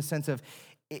worldview in the sense of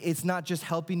it's not just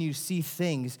helping you see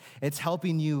things, it's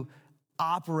helping you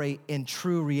operate in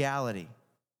true reality.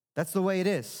 That's the way it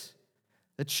is.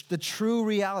 The true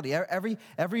reality.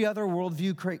 Every other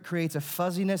worldview creates a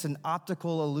fuzziness and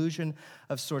optical illusion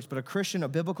of sorts, but a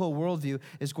biblical worldview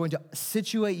is going to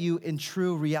situate you in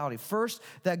true reality. First,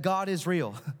 that God is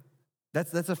real. That's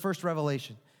the first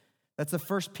revelation. That's the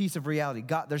first piece of reality.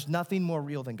 God, there's nothing more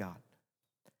real than God.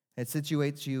 It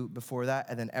situates you before that,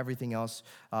 and then everything else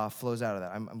flows out of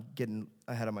that. I'm getting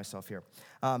ahead of myself here.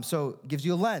 So it gives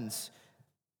you a lens,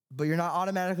 but you're not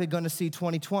automatically going to see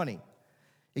 20/20.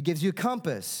 It gives you a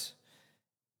compass,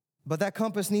 but that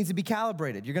compass needs to be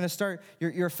calibrated. You're going to start,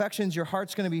 your affections, your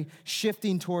heart's going to be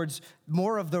shifting towards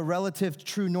more of the relative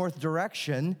true north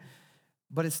direction,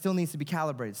 but it still needs to be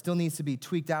calibrated. It still needs to be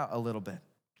tweaked out a little bit.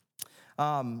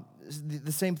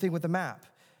 The same thing with the map.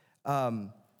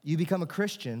 You become a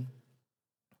Christian,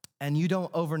 and you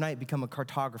don't overnight become a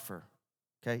cartographer,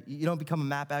 okay? You don't become a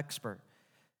map expert.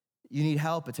 You need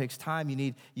help. It takes time.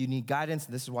 You need guidance.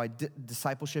 And this is why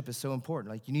discipleship is so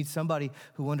important. Like, you need somebody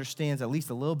who understands at least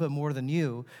a little bit more than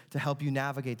you to help you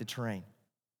navigate the terrain.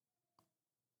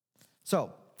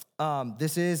 So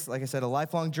this is, like I said, a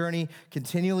lifelong journey,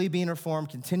 continually being reformed,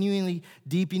 continually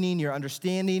deepening your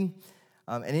understanding.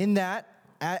 And in that,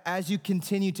 as you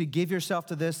continue to give yourself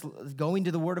to this, going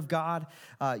to the Word of God,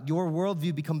 your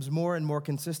worldview becomes more and more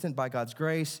consistent by God's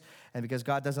grace. And because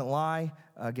God doesn't lie,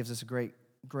 gives us a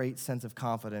great sense of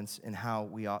confidence in how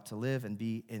we ought to live and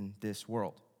be in this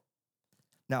world.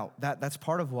 Now, that's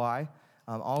part of why,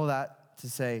 all of that to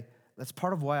say, that's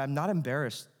part of why I'm not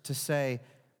embarrassed to say,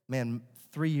 man,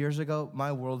 3 years ago, my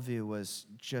worldview was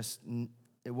just,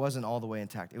 it wasn't all the way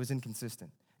intact. It was inconsistent.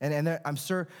 And I'm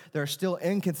sure there are still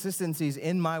inconsistencies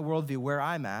in my worldview where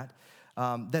I'm at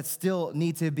that still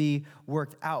need to be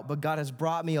worked out. But God has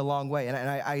brought me a long way. And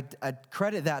I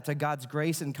credit that to God's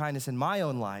grace and kindness in my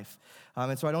own life.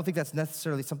 And so I don't think that's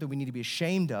necessarily something we need to be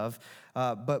ashamed of.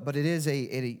 But it is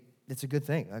it's a good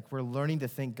thing. Like, we're learning to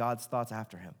think God's thoughts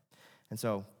after him. And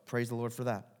so praise the Lord for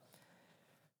that.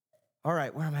 All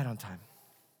right, where am I at on time?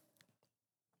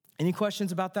 Any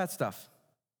questions about that stuff?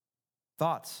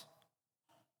 Thoughts?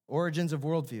 Origins of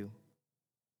worldview.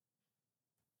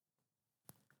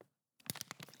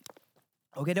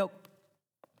 Okay, dope.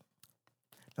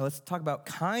 Now let's talk about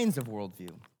kinds of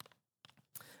worldview.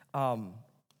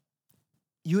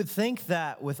 You would think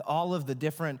that with all of the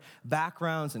different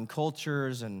backgrounds and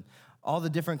cultures and all the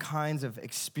different kinds of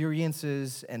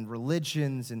experiences and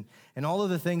religions and all of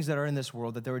the things that are in this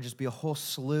world, that there would just be a whole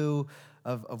slew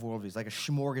of worldviews, like a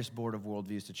smorgasbord of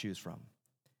worldviews to choose from.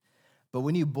 But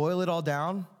when you boil it all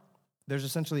down, there's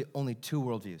essentially only two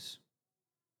worldviews.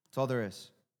 That's all there is.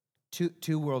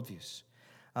 Two worldviews.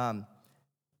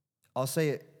 I'll say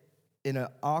it in an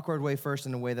awkward way first,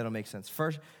 in a way that'll make sense.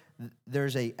 First,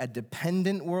 There's a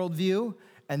dependent worldview,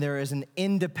 and there is an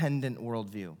independent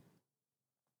worldview.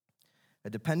 A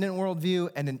dependent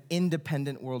worldview and an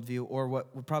independent worldview, or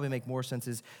what would probably make more sense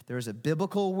is there is a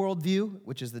biblical worldview,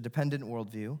 which is the dependent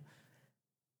worldview,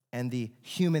 and the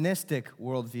humanistic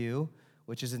worldview,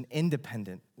 which is an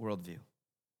independent worldview.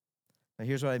 Now,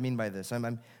 here's what I mean by this.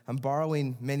 I'm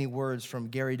borrowing many words from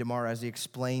Gary DeMar as he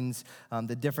explains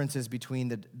the differences between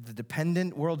the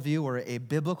dependent worldview or a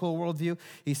biblical worldview.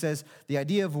 He says, the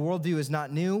idea of worldview is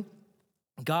not new.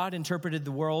 God interpreted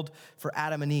the world for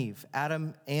Adam and Eve.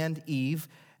 Adam and Eve,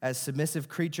 as submissive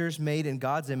creatures made in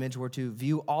God's image, were to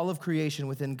view all of creation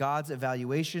within God's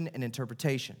evaluation and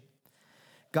interpretation.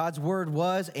 God's word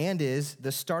was and is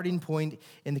the starting point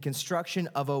in the construction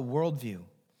of a worldview.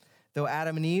 Though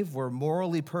Adam and Eve were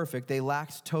morally perfect, they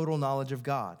lacked total knowledge of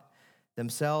God,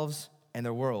 themselves, and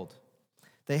their world.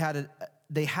 They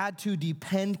had to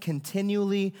depend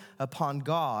continually upon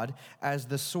God as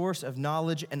the source of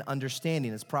knowledge and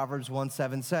understanding. As Proverbs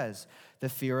 1:7 says, the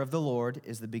fear of the Lord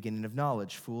is the beginning of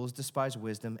knowledge. Fools despise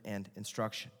wisdom and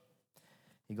instruction.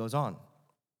 He goes on.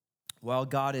 While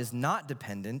God is not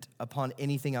dependent upon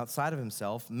anything outside of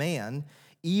himself, man,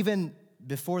 even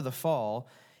before the fall,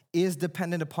 is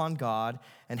dependent upon God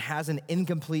and has an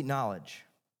incomplete knowledge.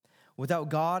 Without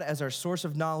God as our source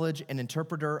of knowledge and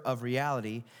interpreter of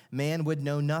reality, man would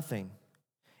know nothing.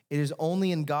 It is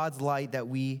only in God's light that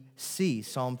we see,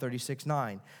 Psalm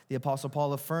 36:9. The Apostle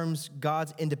Paul affirms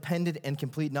God's independent and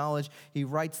complete knowledge. He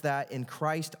writes that in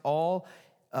Christ are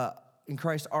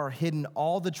hidden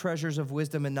all the treasures of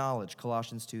wisdom and knowledge,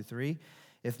 Colossians 2:3.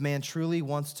 If man truly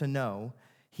wants to know,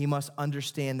 he must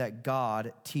understand that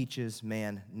God teaches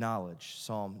man knowledge,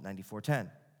 Psalm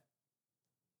 94:10.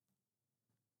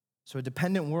 So a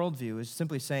dependent worldview is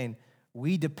simply saying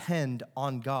we depend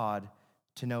on God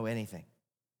to know anything.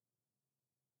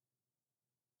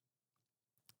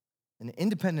 An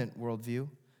independent worldview,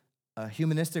 a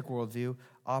humanistic worldview,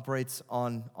 operates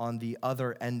on the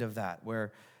other end of that,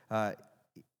 where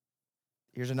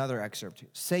here's another excerpt.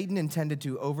 Satan intended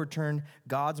to overturn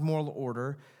God's moral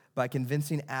order by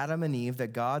convincing Adam and Eve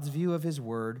that God's view of his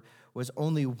word was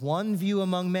only one view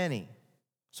among many.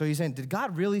 So he's saying, did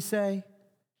God really say?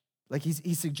 Like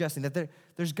he's suggesting that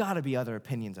there's got to be other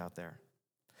opinions out there.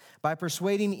 By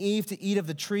persuading Eve to eat of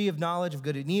the tree of knowledge of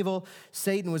good and evil,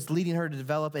 Satan was leading her to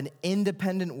develop an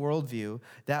independent worldview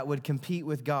that would compete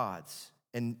with God's.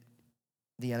 And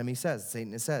the enemy says,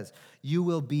 Satan says, you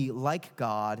will be like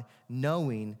God,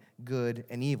 knowing good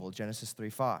and evil, Genesis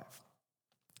 3:5.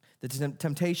 The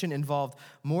temptation involved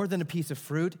more than a piece of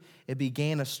fruit. It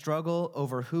began a struggle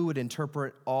over who would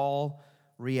interpret all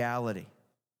reality.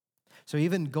 So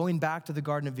even going back to the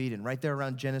Garden of Eden, right there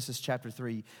around Genesis chapter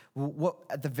 3, what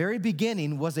at the very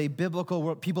beginning was a biblical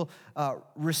world, people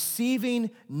receiving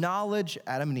knowledge.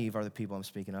 Adam and Eve are the people I'm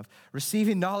speaking of,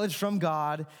 receiving knowledge from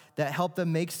God that helped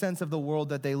them make sense of the world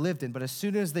that they lived in. But as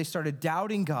soon as they started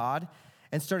doubting God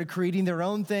and started creating their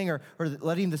own thing or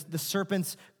letting the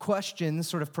serpent's questions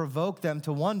sort of provoke them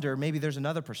to wonder, maybe there's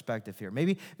another perspective here.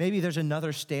 Maybe there's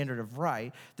another standard of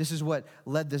right. This is what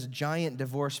led this giant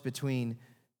divorce between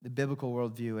the biblical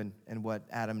worldview and what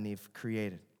Adam and Eve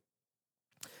created.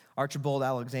 Archibald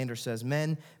Alexander says,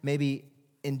 men may be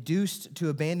induced to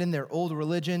abandon their old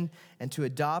religion and to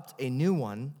adopt a new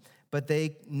one, but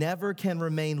they never can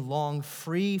remain long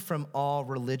free from all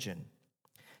religion.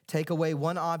 Take away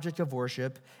one object of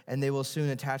worship, and they will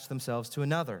soon attach themselves to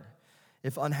another.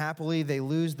 If unhappily they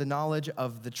lose the knowledge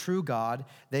of the true God,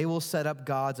 they will set up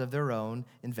gods of their own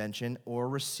invention or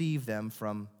receive them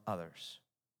from others.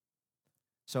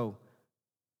 So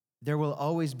there will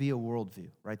always be a worldview,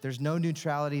 right? There's no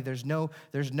neutrality. There's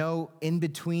no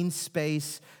in-between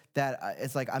space that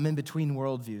it's like I'm in between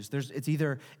worldviews. It's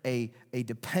either a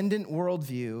dependent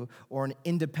worldview or an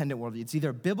independent worldview. It's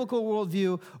either a biblical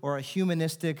worldview or a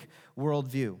humanistic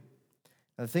worldview.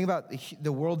 Now, the thing about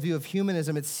the worldview of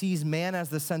humanism, it sees man as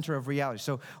the center of reality.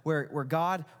 So where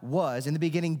God was, in the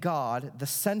beginning, God, the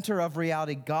center of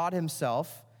reality, God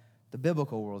himself, the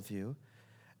biblical worldview,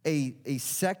 a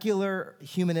secular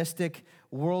humanistic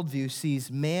worldview sees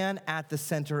man at the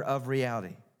center of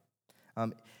reality.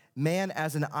 Man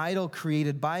as an idol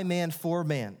created by man for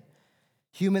man.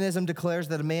 Humanism declares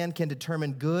that a man can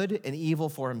determine good and evil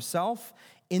for himself,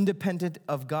 independent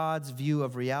of God's view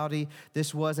of reality.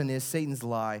 This was and is Satan's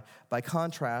lie. By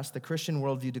contrast, the Christian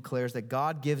worldview declares that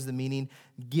God gives meaning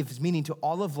to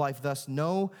all of life, thus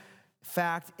no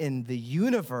fact in the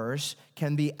universe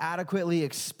can be adequately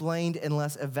explained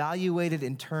unless evaluated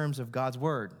in terms of God's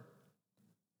word.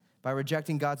 By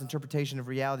rejecting God's interpretation of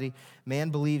reality, man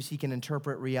believes he can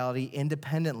interpret reality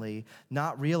independently,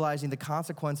 not realizing the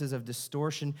consequences of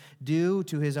distortion due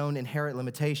to his own inherent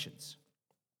limitations.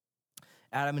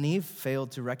 Adam and Eve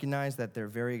failed to recognize that their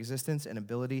very existence and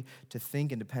ability to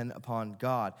think and depend upon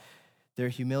God. Their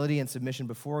humility and submission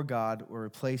before God were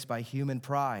replaced by human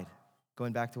pride.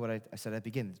 Going back to what I said at the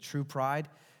beginning, true pride,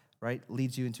 right,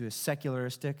 leads you into a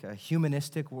secularistic, a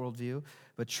humanistic worldview,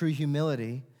 but true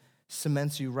humility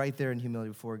cements you right there in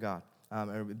humility before God,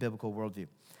 or a biblical worldview.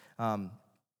 Does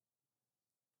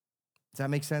that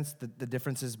make sense? The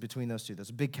differences between those two,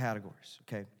 those big categories,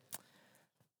 okay?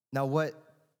 Now, what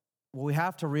we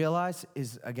have to realize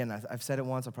is, again, I've said it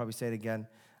once, I'll probably say it again,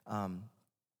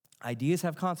 ideas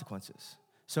have consequences.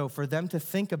 So for them to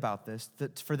think about this,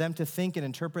 for them to think and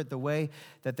interpret the way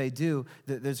that they do,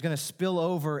 there's going to spill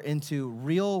over into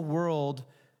real world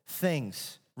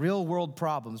things, real world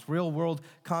problems, real world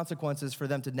consequences for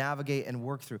them to navigate and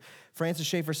work through. Francis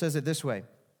Schaeffer says it this way.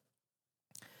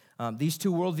 These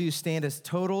two worldviews stand as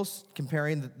totals,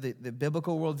 comparing the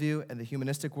biblical worldview and the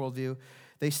humanistic worldview.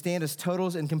 They stand as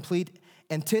totals in complete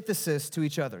antithesis to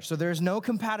each other. So there's no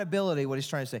compatibility, what he's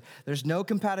trying to say. There's no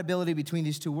compatibility between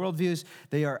these two worldviews.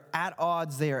 They are at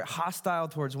odds. They are hostile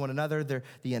towards one another. They're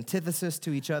the antithesis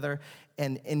to each other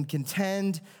and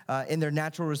contend in their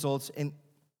natural results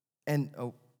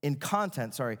in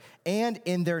content, and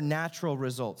in their natural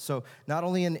results. So not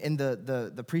only in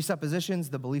the presuppositions,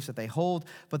 the beliefs that they hold,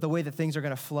 but the way that things are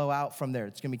going to flow out from there.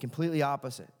 It's going to be completely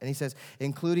opposite. And he says,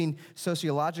 including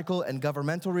sociological and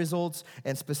governmental results,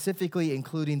 and specifically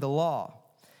including the law.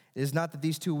 It is not that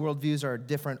these two worldviews are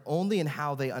different only in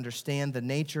how they understand the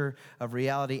nature of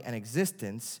reality and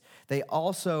existence. They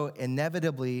also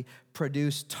inevitably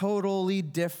produce totally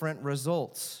different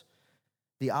results.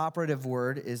 The operative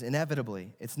word is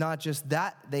inevitably. It's not just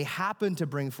that they happen to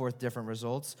bring forth different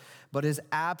results, but is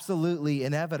absolutely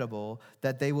inevitable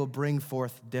that they will bring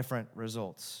forth different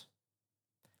results.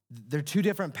 They're two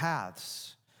different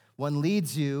paths. One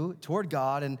leads you toward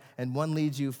God, and one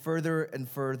leads you further and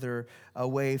further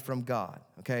away from God,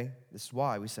 okay? This is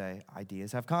why we say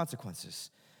ideas have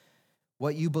consequences.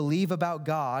 What you believe about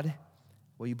God,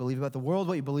 what you believe about the world,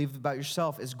 what you believe about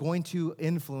yourself is going to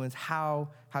influence how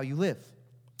you live.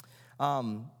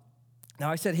 Now,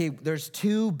 I said, hey, there's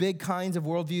two big kinds of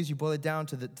worldviews. You boil it down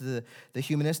to the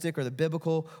humanistic or the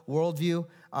biblical worldview,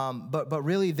 but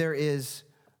really there is,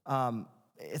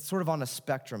 it's sort of on a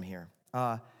spectrum here.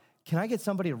 Can I get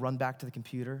somebody to run back to the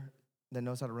computer that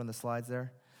knows how to run the slides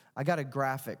there? I got a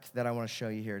graphic that I want to show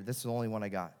you here. This is the only one I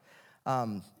got.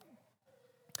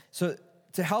 So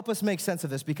to help us make sense of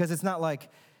this, because it's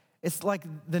like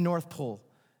the North Pole.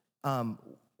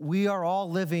 We are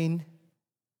all living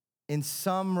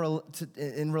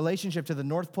in relationship to the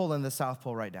North Pole and the South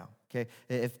Pole right now, okay?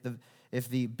 If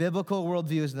the biblical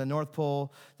worldview is in the North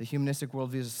Pole, the humanistic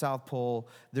worldview is the South Pole,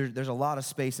 there's a lot of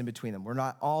space in between them. We're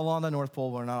not all on the North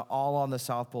Pole, we're not all on the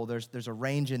South Pole. There's a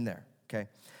range in there, okay?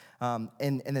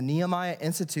 And the Nehemiah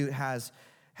Institute has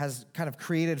kind of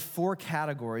created four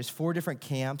categories, four different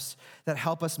camps that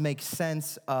help us make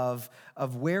sense of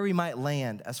where we might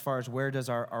land as far as where does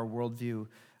our worldview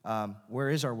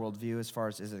where is our worldview as far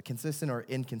as is it consistent or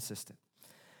inconsistent?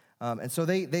 And so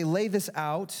they lay this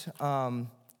out.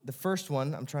 The first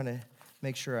one, I'm trying to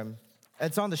make sure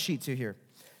it's on the sheet too here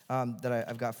that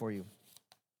I've got for you.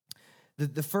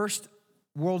 The first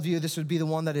worldview, this would be the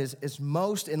one that is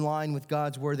most in line with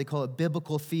God's word. They call it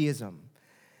biblical theism.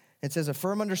 It says, a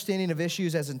firm understanding of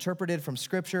issues as interpreted from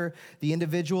Scripture. The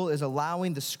individual is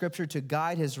allowing the Scripture to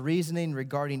guide his reasoning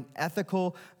regarding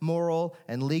ethical, moral,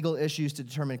 and legal issues to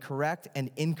determine correct and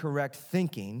incorrect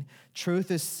thinking. Truth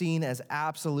is seen as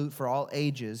absolute for all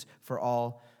ages, for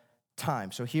all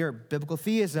time. So here, biblical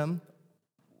theism,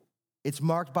 it's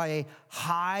marked by a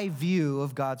high view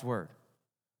of God's word.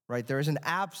 Right? There is an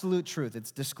absolute truth.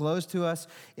 It's disclosed to us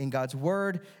in God's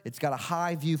word. It's got a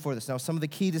high view for this. Now, some of the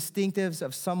key distinctives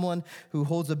of someone who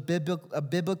holds a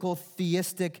biblical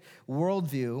theistic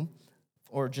worldview,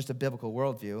 or just a biblical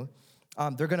worldview,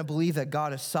 they're going to believe that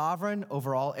God is sovereign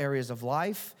over all areas of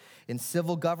life. In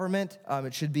civil government,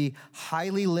 it should be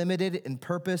highly limited in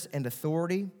purpose and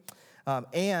authority,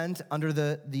 and under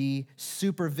the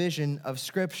supervision of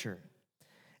Scripture.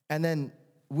 And then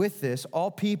with this,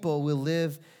 all people will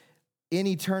live in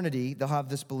eternity. They'll have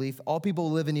this belief. All people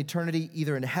will live in eternity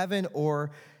either in heaven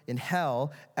or in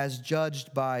hell as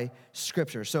judged by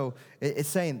Scripture. So it's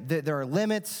saying that there are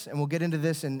limits, and we'll get into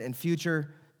this in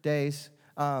future days,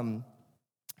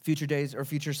 future days or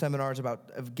future seminars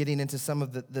of getting into some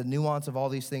of the nuance of all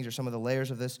these things or some of the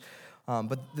layers of this.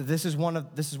 But this is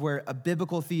where a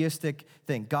biblical theistic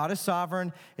thing. God is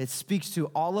sovereign. It speaks to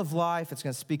all of life. It's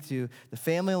going to speak to the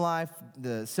family life,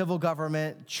 the civil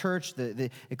government, church, the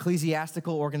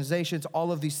ecclesiastical organizations,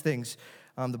 all of these things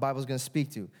the Bible is going to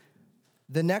speak to.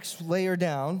 The next layer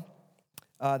down,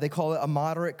 they call it a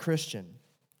moderate Christian.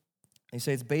 They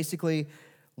say it's basically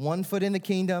one foot in the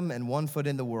kingdom and one foot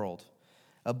in the world.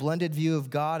 A blended view of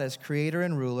God as creator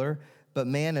and ruler, but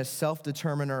man as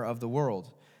self-determiner of the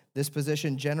world. This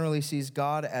position generally sees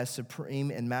God as supreme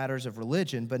in matters of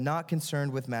religion, but not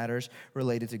concerned with matters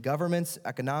related to governments,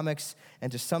 economics,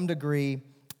 and to some degree,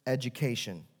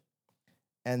 education.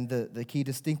 And the key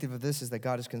distinctive of this is that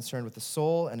God is concerned with the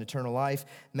soul and eternal life.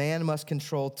 Man must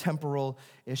control temporal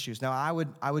issues. Now,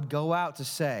 I would go out to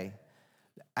say,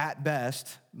 at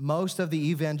best, most of the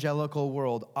evangelical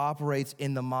world operates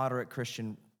in the moderate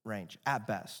Christian range, at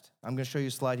best. I'm going to show you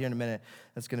a slide here in a minute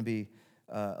that's going to be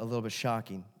a little bit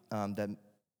shocking. That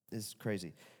is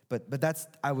crazy. But that's,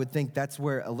 I would think that's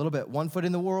where a little bit, one foot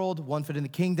in the world, one foot in the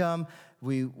kingdom.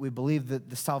 We believe that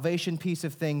the salvation piece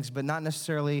of things, but not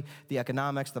necessarily the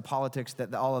economics, the politics,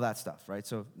 all of that stuff, right?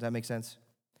 So does that make sense?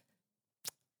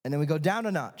 And then we go down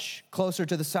a notch, closer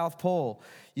to the South Pole.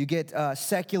 You get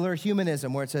secular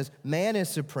humanism, where it says man is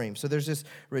supreme. So there's this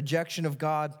rejection of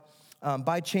God.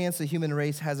 By chance, the human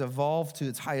race has evolved to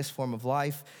its highest form of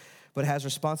life, but has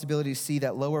responsibility to see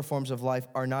that lower forms of life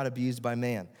are not abused by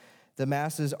man. The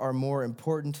masses are more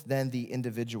important than the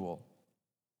individual.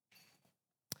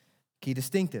 Key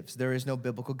distinctives: there is no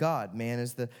biblical God. Man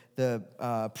is the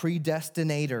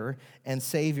predestinator and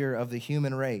savior of the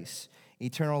human race.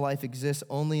 Eternal life exists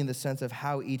only in the sense of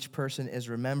how each person is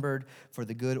remembered for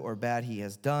the good or bad he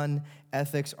has done.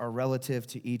 Ethics are relative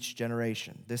to each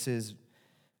generation. This is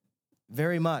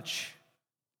very much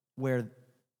where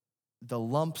the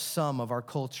lump sum of our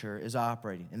culture is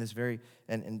operating in this very,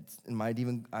 and might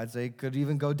even, I'd say, could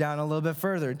even go down a little bit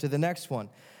further to the next one.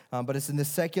 But it's in this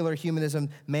secular humanism,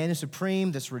 man is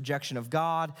supreme, this rejection of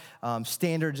God,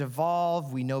 standards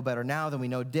evolve, we know better now than we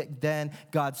know then,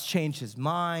 God's changed his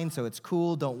mind, so it's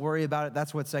cool, don't worry about it.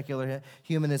 That's what secular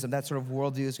humanism, that sort of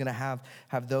worldview is going to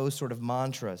have those sort of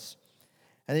mantras.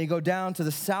 And then you go down to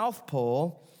the South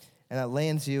Pole, and that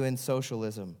lands you in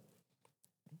socialism.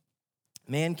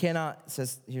 Man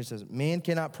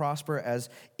cannot prosper as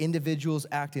individuals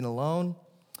acting alone.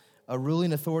 A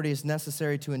ruling authority is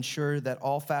necessary to ensure that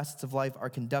all facets of life are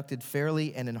conducted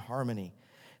fairly and in harmony.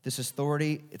 This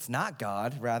authority, it's not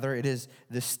God, rather it is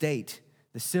the state,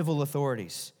 the civil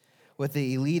authorities, with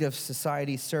the elite of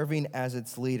society serving as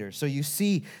its leaders. So you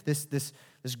see this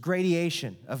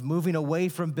gradation of moving away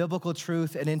from biblical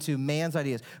truth and into man's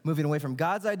ideas, moving away from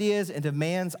God's ideas into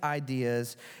man's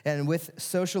ideas. And with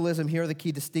socialism, here are the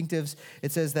key distinctives.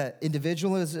 It says that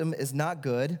individualism is not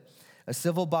good. A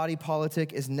civil body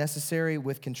politic is necessary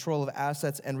with control of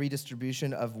assets and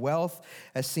redistribution of wealth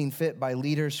as seen fit by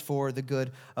leaders for the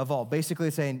good of all. Basically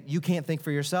it's saying you can't think for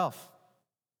yourself.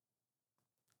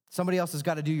 Somebody else has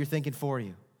got to do your thinking for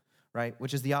you, right?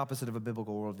 Which is the opposite of a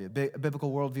biblical worldview. A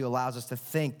biblical worldview allows us to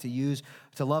think,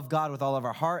 to love God with all of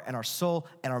our heart and our soul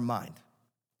and our mind.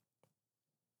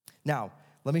 Now,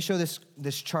 let me show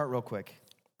this chart real quick.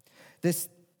 Since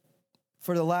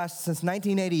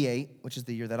 1988, which is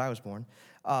the year that I was born,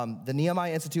 the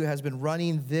Nehemiah Institute has been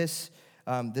running this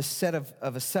set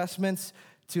of assessments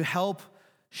to help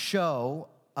show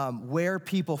where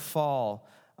people fall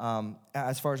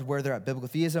as far as where they're at: biblical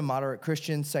theism, moderate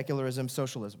Christian, secularism,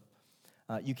 socialism.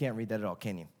 You can't read that at all,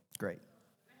 can you? Great.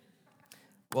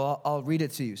 Well, I'll read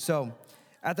it to you. So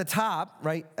at the top,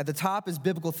 right, at the top is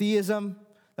biblical theism.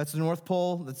 That's the North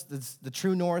Pole. That's the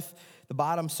true north. The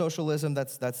bottom, socialism.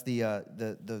 That's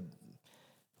the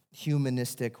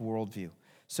humanistic worldview.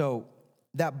 So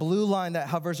that blue line that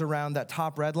hovers around that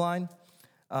top red line,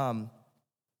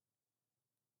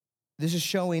 this is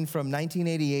showing from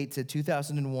 1988 to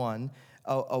 2001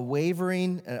 a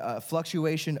wavering, a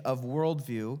fluctuation of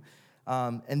worldview.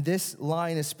 And this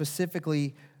line is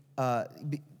specifically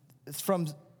it's from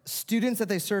students that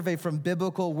they survey from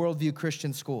biblical worldview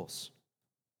Christian schools.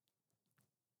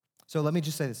 So let me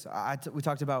just say this. We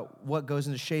talked about what goes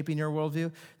into shaping your worldview.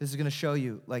 This is going to show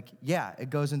you, it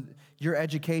goes in. Your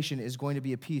education is going to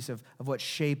be a piece of what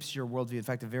shapes your worldview. In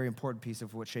fact, a very important piece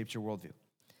of what shapes your worldview.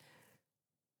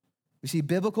 We see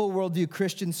biblical worldview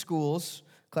Christian schools,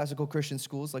 classical Christian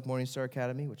schools like Morningstar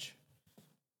Academy,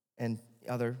 and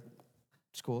other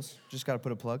schools. Just got to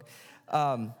put a plug.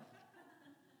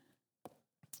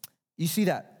 You see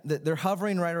that they're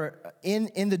hovering right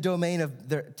in the domain of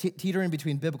they're teetering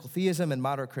between biblical theism and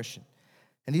moderate Christian.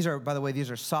 And these are, by the way, these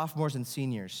are sophomores and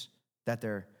seniors that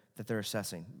they're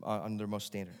assessing on their most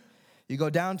standard. You go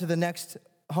down to the next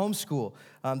homeschool.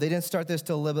 They didn't start this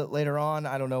till a little bit later on.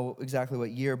 I don't know exactly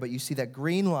what year, but you see that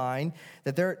green line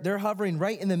that they're hovering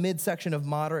right in the midsection of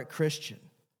moderate Christian.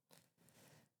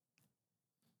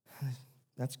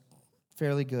 That's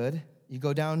fairly good. You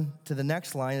go down to the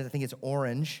next line, I think it's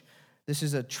orange. This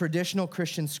is a traditional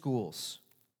Christian schools.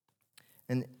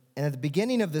 And at the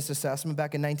beginning of this assessment,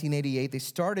 back in 1988, they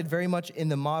started very much in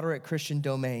the moderate Christian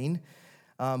domain,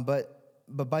 but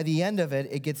by the end of it,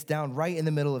 it gets down right in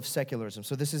the middle of secularism.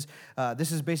 So this is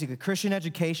basically Christian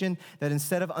education that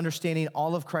instead of understanding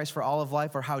all of Christ for all of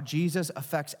life or how Jesus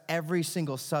affects every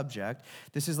single subject,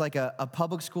 this is like a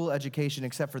public school education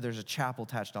except for there's a chapel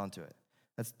attached onto it.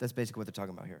 That's basically what they're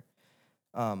talking about here.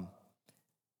 And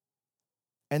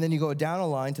then you go down a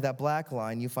line to that black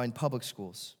line, you find public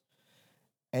schools.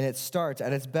 And it starts,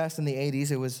 at its best in the 80s,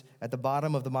 it was at the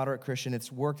bottom of the moderate Christian.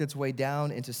 It's worked its way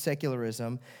down into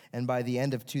secularism, and by the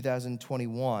end of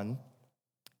 2021,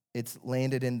 it's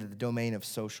landed into the domain of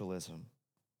socialism.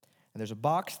 And there's a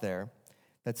box there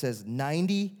that says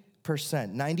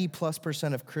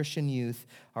 90+% of Christian youth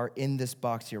are in this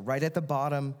box here, right at the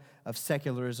bottom of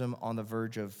secularism on the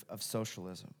verge of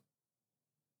socialism,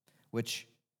 which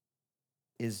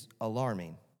is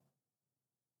alarming.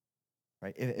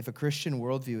 Right? If a Christian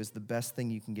worldview is the best thing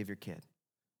you can give your kid,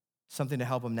 something to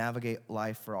help them navigate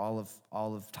life for all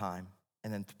of time,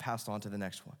 and then pass on to the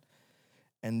next one.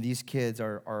 And these kids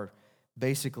are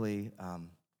basically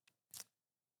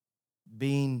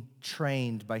being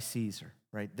trained by Caesar,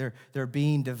 right? They're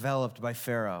being developed by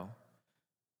Pharaoh.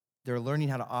 They're learning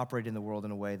how to operate in the world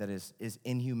in a way that is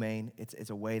inhumane.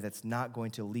 It's a way that's not going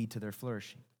to lead to their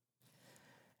flourishing.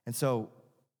 And so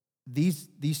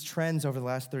these trends over the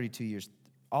last 32 years,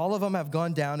 all of them have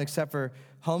gone down except for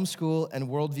homeschool and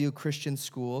Worldview Christian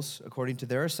schools, according to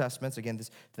their assessments. Again,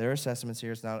 their assessments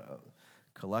here. It's not a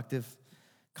collective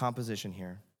composition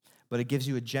here, but it gives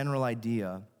you a general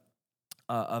idea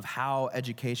of how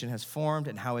education has formed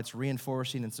and how it's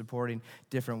reinforcing and supporting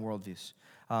different worldviews.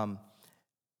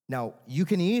 Now, you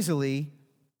can easily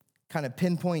kind of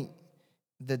pinpoint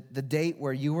the date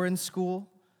where you were in school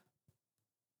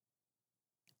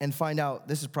and find out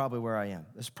this is probably where I am.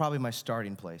 This is probably my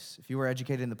starting place. If you were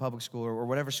educated in the public school or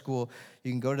whatever school,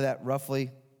 you can go to that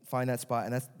roughly, find that spot,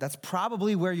 and that's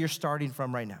probably where you're starting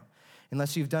from right now.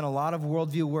 Unless you've done a lot of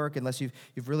worldview work, unless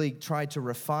you've really tried to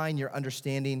refine your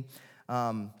understanding.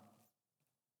 But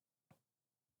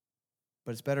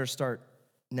it's better to start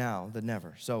now than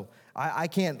never. So I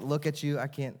can't look at you. I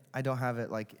don't have it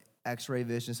like X-ray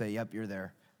vision and say, yep, you're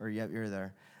there, or yep, you're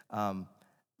there.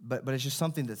 But it's just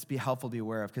something that's helpful to be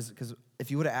aware of. Because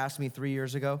if you would have asked me 3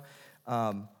 years ago,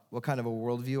 what kind of a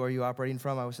worldview are you operating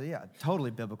from? I would say, yeah, totally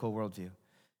biblical worldview.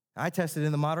 I tested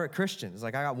in the moderate Christian. It's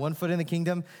like I got 1 foot in the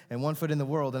kingdom and 1 foot in the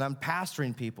world, and I'm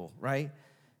pastoring people, right?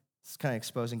 It's kind of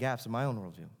exposing gaps in my own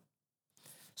worldview.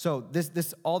 So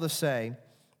this all to say,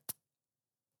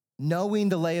 knowing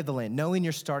the lay of the land, knowing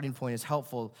your starting point is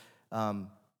helpful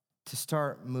to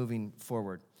start moving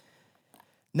forward.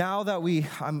 Now that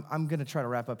I'm going to try to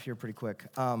wrap up here pretty quick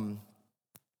and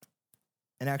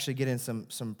actually get in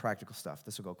some practical stuff.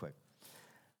 This will go quick.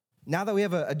 Now that we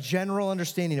have a general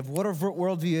understanding of what a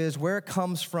worldview is, where it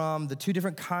comes from, the two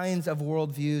different kinds of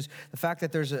worldviews, the fact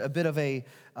that there's a bit of I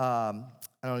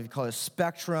don't know if you call it a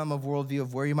spectrum of worldview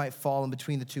of where you might fall in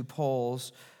between the two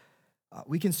poles,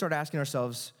 we can start asking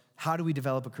ourselves, how do we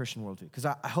develop a Christian worldview? Because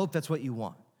I hope that's what you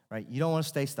want, right? You don't want to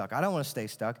stay stuck. I don't want to stay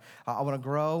stuck. I want to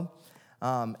grow.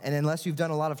 And unless you've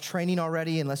done a lot of training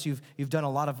already, unless you've done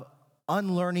a lot of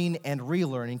unlearning and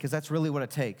relearning, because that's really what it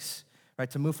takes, right?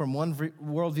 To move from one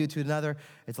worldview to another,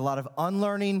 it's a lot of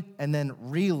unlearning and then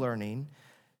relearning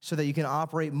so that you can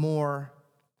operate more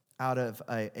out of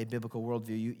a biblical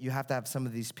worldview. You have to have some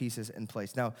of these pieces in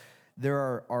place. Now,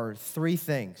 there are 3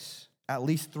 things, at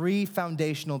least 3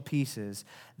 foundational pieces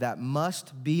that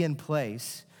must be in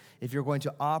place if you're going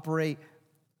to operate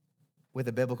with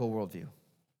a biblical worldview.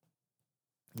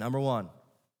 Number 1,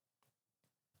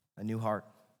 a new heart.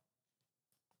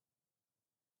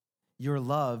 Your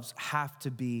loves have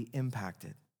to be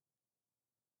impacted.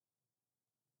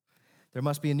 There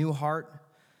must be a new heart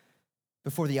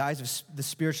before the eyes of the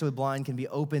spiritually blind can be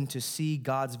opened to see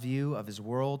God's view of his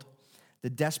world.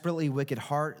 The desperately wicked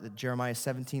heart that Jeremiah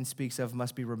 17 speaks of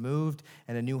must be removed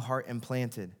and a new heart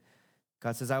implanted.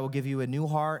 God says, I will give you a new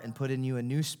heart and put in you a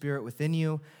new spirit within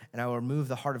you, and I will remove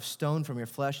the heart of stone from your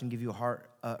flesh and give you a heart,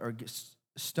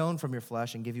 stone from your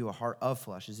flesh and give you a heart of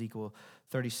flesh, Ezekiel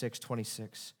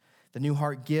 36:26. The new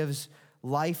heart gives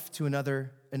life to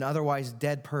an otherwise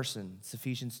dead person. It's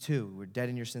Ephesians 2. We're dead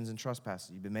in your sins and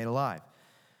trespasses. You've been made alive.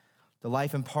 The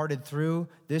life imparted through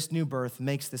this new birth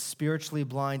makes the spiritually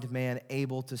blind man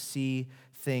able to see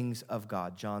things of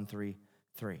God. John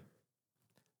 3:3.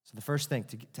 So the first thing,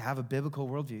 to have a biblical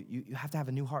worldview, you have to have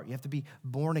a new heart. You have to be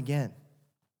born again.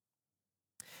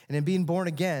 And in being born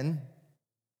again,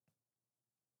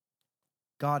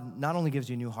 God not only gives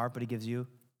you a new heart, but he gives you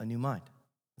a new mind.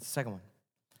 That's the second one.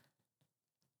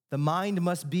 The mind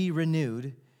must be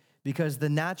renewed because the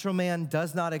natural man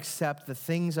does not accept the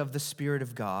things of the Spirit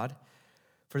of God,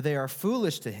 for they are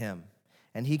foolish to him,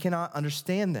 and he cannot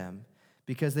understand them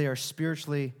because they are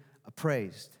spiritually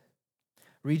appraised.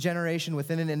 Regeneration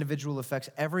within an individual affects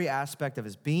every aspect of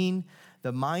his being.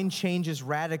 The mind changes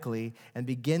radically and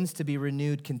begins to be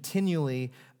renewed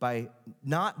continually by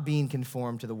not being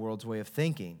conformed to the world's way of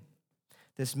thinking.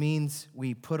 This means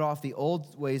we put off the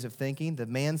old ways of thinking, the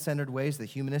man-centered ways, the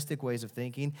humanistic ways of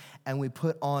thinking, and we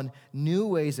put on new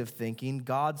ways of thinking,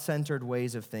 God-centered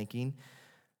ways of thinking.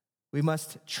 We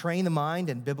must train the mind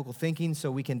in biblical thinking so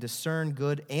we can discern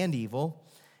good and evil.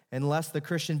 Unless the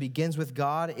Christian begins with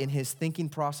God in his thinking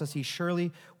process, he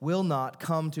surely will not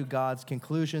come to God's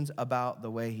conclusions about the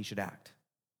way he should act.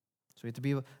 So we have to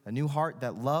be a new heart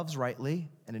that loves rightly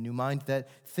and a new mind that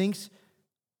thinks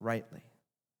rightly.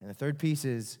 And the third piece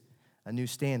is a new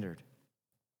standard.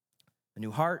 A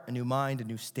new heart, a new mind, a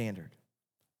new standard.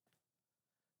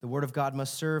 The Word of God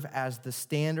must serve as the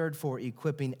standard for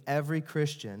equipping every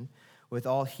Christian with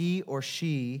all he or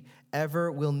she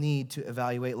ever will need to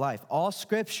evaluate life. All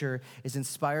Scripture is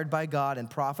inspired by God and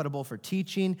profitable for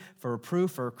teaching, for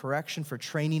reproof, for correction, for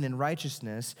training in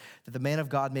righteousness, that the man of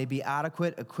God may be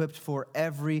adequate, equipped for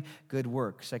every good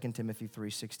work. 2 Timothy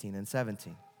 3:16 and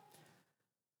 17.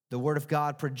 The Word of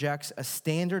God projects a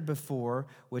standard before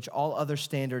which all other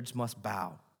standards must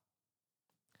bow.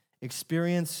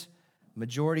 Experience,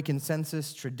 majority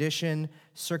consensus, tradition,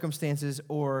 circumstances,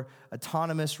 or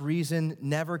autonomous reason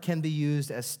never can be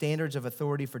used as standards of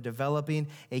authority for developing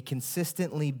a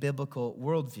consistently biblical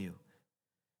worldview.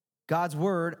 God's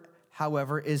word,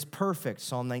 however, is perfect,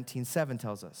 Psalm 19:7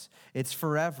 tells us. It's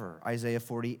forever, Isaiah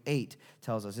 48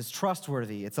 tells us. It's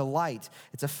trustworthy, it's a light,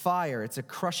 it's a fire, it's a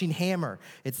crushing hammer,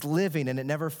 it's living, and it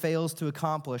never fails to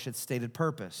accomplish its stated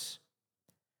purpose.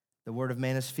 The word of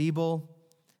man is feeble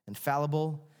and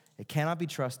fallible. It cannot be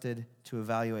trusted to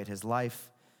evaluate his life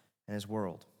and his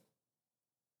world.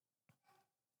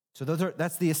 So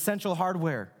that's the essential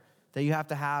hardware that you have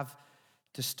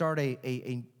to start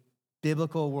a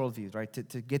biblical worldview, right?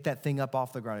 To get that thing up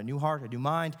off the ground. A new heart, a new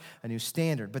mind, a new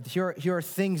standard. But here are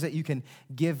things that you can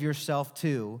give yourself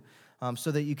to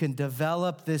so that you can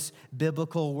develop this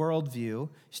biblical worldview.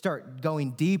 Start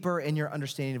going deeper in your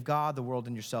understanding of God, the world,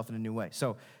 and yourself in a new way.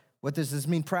 So what does this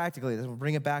mean practically? We'll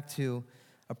bring it back to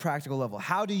a practical level.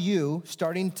 How do you,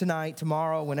 starting tonight,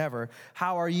 tomorrow, whenever,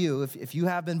 how are you, if you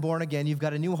have been born again, you've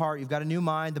got a new heart, you've got a new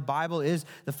mind, the Bible is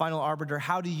the final arbiter,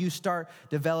 how do you start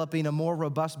developing a more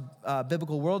robust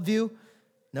biblical worldview?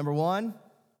 Number one,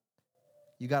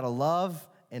 you got to love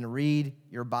and read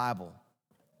your Bible.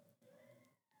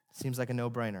 Seems like a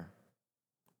no-brainer.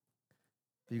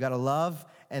 You got to love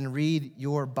and read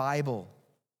your Bible.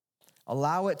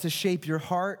 Allow it to shape your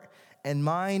heart and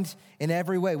mind in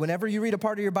every way. Whenever you read a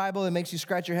part of your Bible, it makes you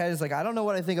scratch your head. It's like, I don't know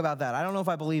what I think about that. I don't know if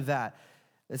I believe that.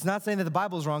 It's not saying that the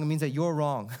Bible is wrong. It means that you're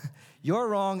wrong. You're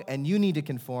wrong, and you need to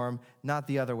conform, not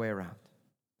the other way around.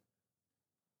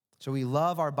 So we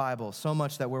love our Bible so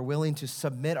much that we're willing to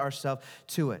submit ourselves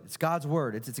to it. It's God's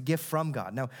word. It's a gift from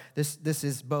God. Now, this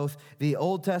is both the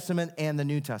Old Testament and the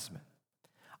New Testament.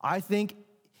 I think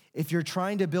if you're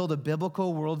trying to build a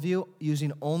biblical worldview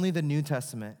using only the New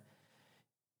Testament,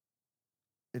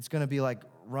 it's going to be like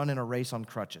running a race on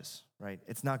crutches, right?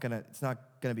 It's not going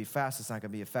to be fast. It's not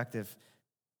going to be effective.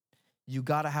 You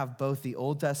got to have both the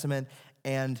Old Testament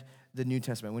and the New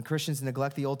Testament. When Christians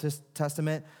neglect the Old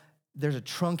Testament, there's a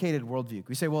truncated worldview.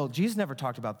 We say, well, Jesus never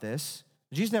talked about this.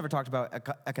 Jesus never talked about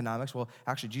economics. Well,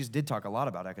 actually, Jesus did talk a lot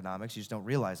about economics. You just don't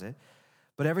realize it.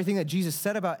 But everything that Jesus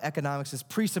said about economics is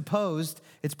presupposed.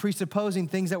 It's presupposing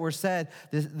things that were said,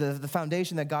 the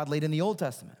foundation that God laid in the Old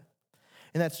Testament.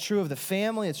 And that's true of the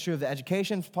family, it's true of the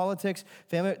education, politics,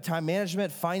 family, time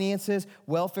management, finances,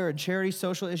 welfare and charity,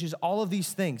 social issues, all of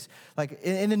these things, like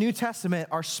in the New Testament,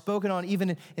 are spoken on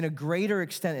even in a greater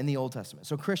extent in the Old Testament.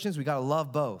 So Christians, we gotta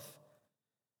love both.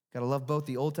 Gotta love both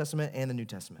the Old Testament and the New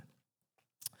Testament.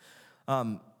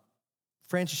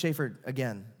 Francis Schaeffer,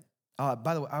 again,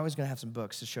 by the way, I was gonna have some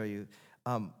books to show you.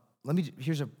 I'll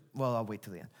wait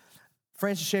till the end.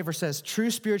 Francis Schaeffer says,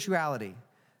 true spirituality,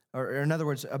 or in other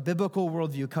words, a biblical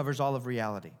worldview covers all of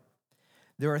reality.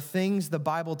 There are things the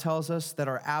Bible tells us that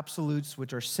are absolutes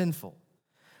which are sinful,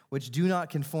 which do not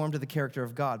conform to the character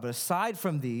of God. But aside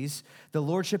from these, the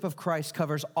lordship of Christ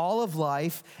covers all of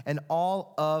life and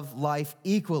all of life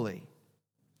equally.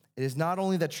 It is not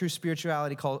only that true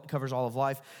spirituality covers all of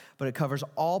life, but it covers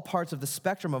all parts of the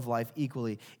spectrum of life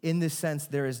equally. In this sense,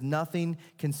 there is nothing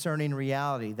concerning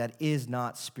reality that is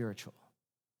not spiritual.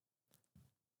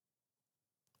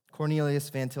 Cornelius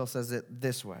Van Til says it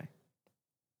this way: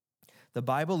 the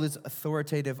Bible is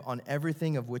authoritative on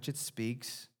everything of which it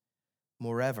speaks.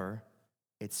 Moreover,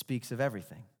 it speaks of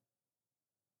everything.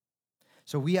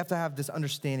 So we have to have this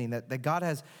understanding that God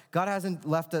hasn't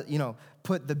left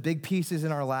put the big pieces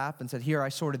in our lap and said, here, I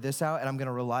sorted this out, and I'm going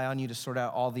to rely on you to sort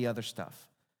out all the other stuff.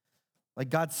 Like,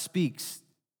 God speaks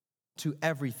to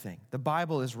everything. The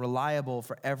Bible is reliable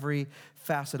for every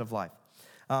facet of life.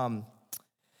 Don't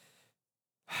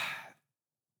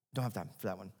have time for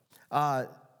that one.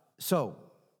 So,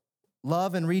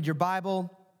 love and read your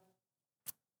Bible.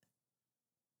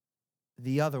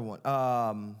 The other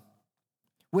one,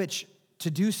 which to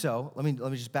do so, let me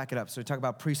just back it up. So we talk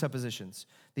about presuppositions,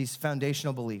 these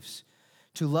foundational beliefs.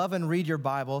 To love and read your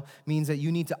Bible means that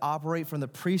you need to operate from the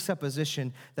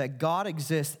presupposition that God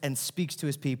exists and speaks to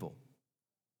his people.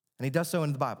 And he does so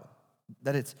in the Bible,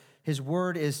 that his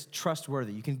word is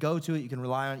trustworthy. You can go to it, you can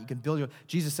rely on it, you can build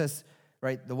Jesus says,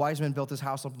 right, the wise man built his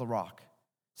house up on the rock.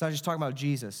 It's not just talking about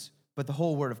Jesus, but the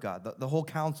whole word of God, the whole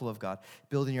counsel of God,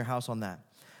 building your house on that.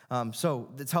 So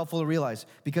it's helpful to realize,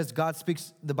 because God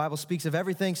speaks, the Bible speaks of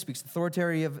everything, speaks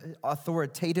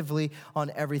authoritatively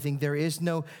on everything. There is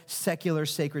no secular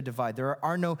sacred divide. There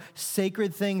are no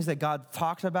sacred things that God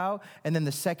talks about, and then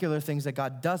the secular things that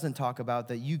God doesn't talk about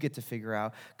that you get to figure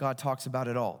out. God talks about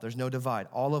it all. There's no divide.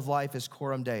 All of life is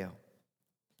coram Deo.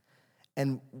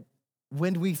 And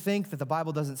when we think that the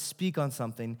Bible doesn't speak on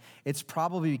something, it's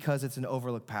probably because it's an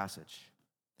overlooked passage.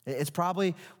 It's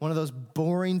probably one of those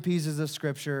boring pieces of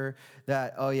scripture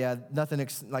that, nothing,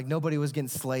 like nobody was getting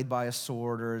slayed by a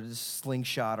sword or a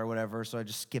slingshot or whatever, so I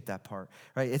just skip that part,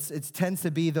 right? It tends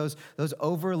to be those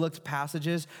overlooked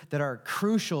passages that are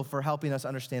crucial for helping us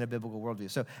understand a biblical worldview.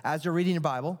 So as you're reading your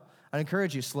Bible, I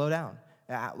encourage you, slow down.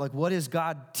 Like, what is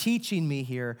God teaching me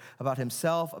here about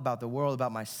himself, about the world,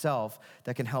 about myself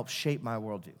that can help shape my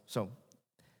worldview? So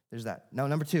there's that. Now,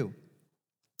 number two.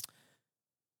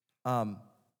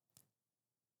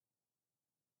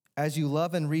 As you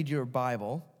love and read your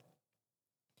Bible,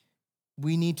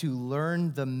 we need to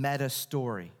learn the meta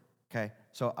story, okay?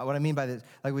 So what I mean by this,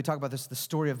 like we talk about this, the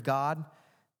story of God,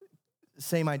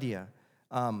 same idea.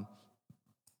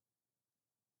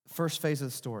 First phase of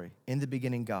the story, in the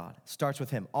beginning, God. Starts with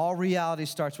him. All reality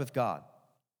starts with God.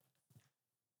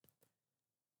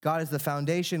 God is the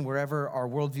foundation. Wherever our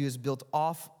worldview is built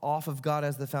off of God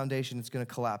as the foundation, it's going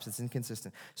to collapse. It's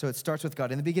inconsistent. So it starts with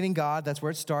God. In the beginning, God, that's where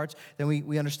it starts. Then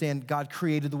we understand God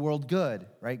created the world good,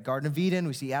 right? Garden of Eden,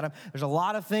 we see Adam. There's a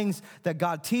lot of things that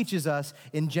God teaches us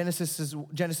in Genesis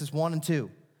 1 and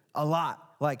 2. A lot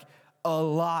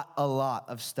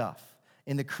of stuff.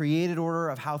 In the created order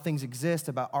of how things exist,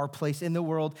 about our place in the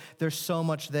world, there's so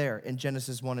much there in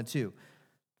Genesis 1 and 2.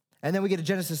 And then we get to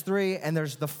Genesis 3, and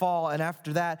there's the fall. And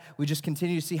after that, we just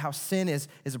continue to see how sin is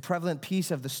a prevalent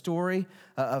piece of the story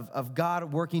of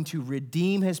God working to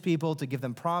redeem his people, to give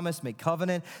them promise, make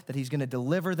covenant, that he's going to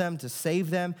deliver them, to save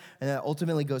them. And that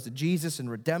ultimately goes to Jesus and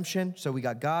redemption. So we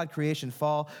got God, creation,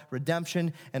 fall,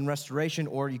 redemption, and restoration,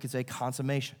 or you could say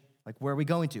consummation. Like, where are we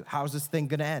going to? How's this thing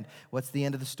going to end? What's the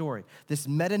end of the story? This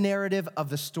meta-narrative of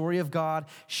the story of God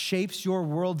shapes your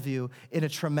worldview in a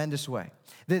tremendous way.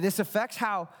 This affects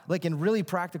how, like, in really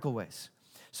practical ways.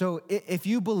 So if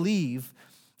you believe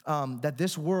that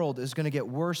this world is going to get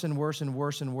worse and worse and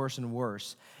worse and worse and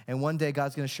worse, and one day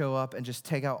God's going to show up and just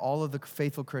take out all of the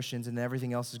faithful Christians and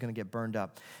everything else is going to get burned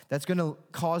up, that's going to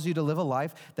cause you to live a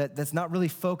life that's not really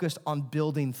focused on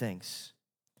building things.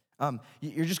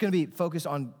 You're just going to be focused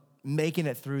on making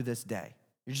it through this day.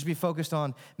 You just be focused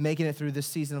on making it through this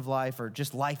season of life or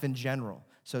just life in general,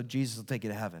 so Jesus will take you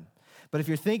to heaven. But if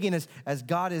you're thinking as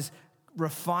God is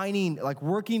refining, like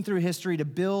working through history to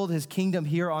build his kingdom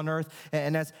here on earth,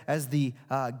 and as the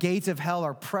gates of hell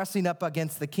are pressing up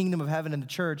against the kingdom of heaven and the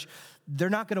church, they're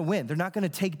not going to win. They're not going to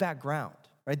take back ground.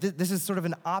 Right? This is sort of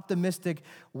an optimistic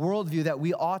worldview that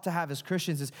we ought to have as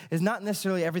Christians is not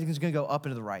necessarily everything's going to go up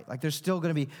and to the right. Like, there's still going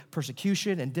to be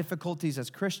persecution and difficulties as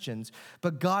Christians,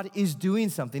 but God is doing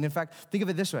something. In fact, think of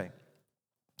it this way.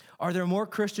 Are there more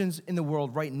Christians in the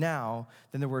world right now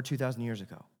than there were 2,000 years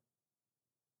ago?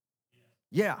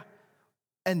 Yeah.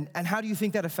 And how do you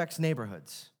think that affects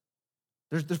neighborhoods?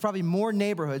 There's probably more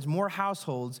neighborhoods, more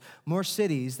households, more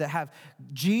cities that have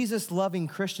Jesus-loving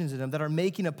Christians in them that are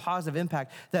making a positive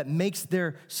impact that makes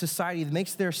their society, that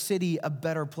makes their city a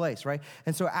better place, right?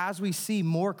 And so as we see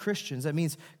more Christians, that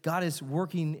means God is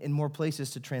working in more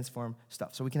places to transform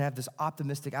stuff. So we can have this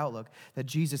optimistic outlook that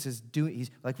Jesus is doing.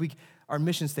 Our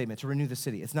mission statement to renew the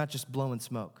city. It's not just blowing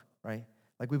smoke, right?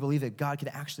 Like we believe that God can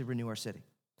actually renew our city.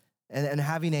 And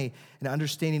having an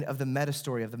understanding of the meta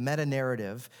story, of the meta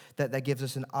narrative, that gives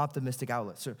us an optimistic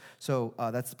outlet. So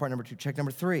that's part number 2. Check number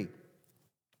 3.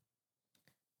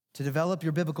 To develop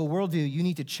your biblical worldview, you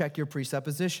need to check your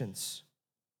presuppositions.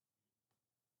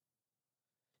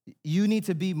 You need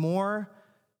to be more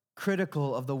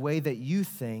critical of the way that you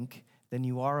think than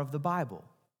you are of the Bible.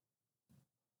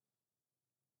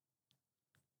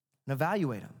 And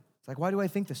evaluate them. It's like, why do I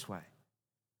think this way?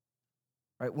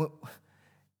 Right?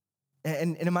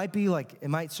 And it might be like, it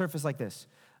might surface like this.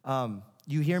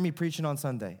 You hear me preaching on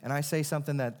Sunday, and I say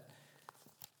something that,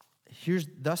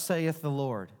 thus saith the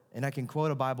Lord, and I can quote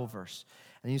a Bible verse,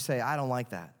 and you say, I don't like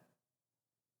that.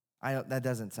 That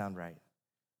doesn't sound right.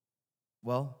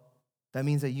 Well, that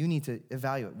means that you need to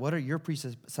evaluate. What are your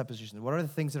presuppositions? What are the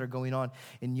things that are going on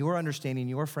in your understanding,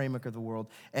 your framework of the world?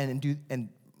 And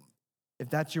if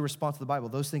that's your response to the Bible,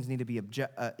 those things need to be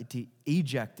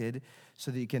ejected so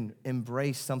that you can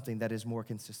embrace something that is more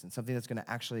consistent, something that's going to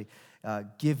actually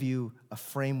give you a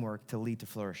framework to lead to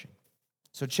flourishing.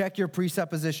 So check your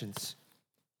presuppositions.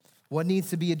 What needs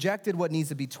to be ejected? What needs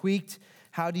to be tweaked?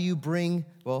 How do you bring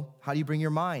your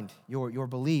mind, your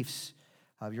beliefs,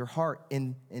 your heart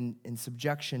in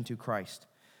subjection to Christ?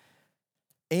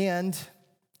 And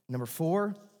number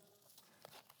 4,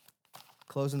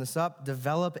 closing this up,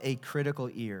 develop a critical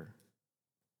ear.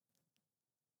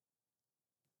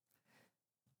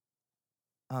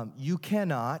 You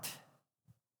cannot,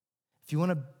 if you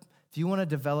want to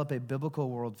develop a biblical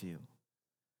worldview,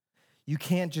 you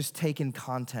can't just take in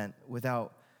content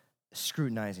without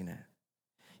scrutinizing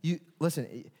it.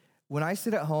 Listen, when I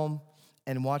sit at home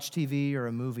and watch TV or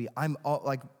a movie, I'm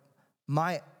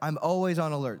always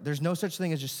on alert. There's no such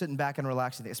thing as just sitting back and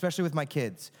relaxing, especially with my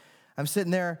kids. I'm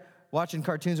sitting there watching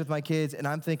cartoons with my kids, and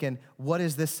I'm thinking, what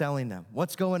is this selling them?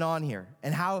 What's going on here?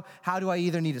 And how do I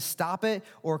either need to stop it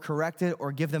or correct it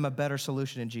or give them a better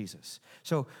solution in Jesus?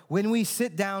 So when we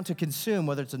sit down to consume,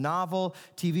 whether it's a novel,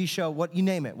 TV show, you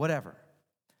name it, whatever,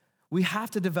 we have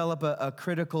to develop a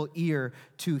critical ear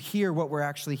to hear what we're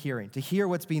actually hearing, to hear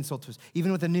what's being sold to us,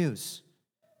 even with the news.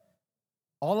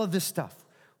 All of this stuff.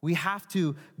 We have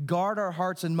to guard our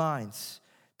hearts and minds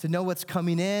to know what's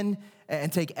coming in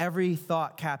and take every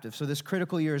thought captive. So this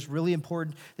critical ear is really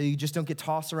important that you just don't get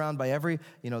tossed around by every,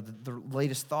 the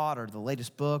latest thought or the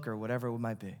latest book or whatever it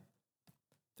might be.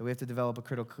 So we have to develop a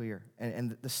critical ear.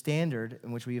 And the standard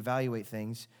in which we evaluate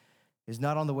things is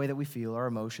not on the way that we feel, our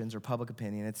emotions, or public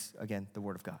opinion. It's, again, the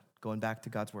Word of God, going back to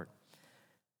God's Word.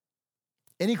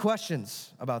 Any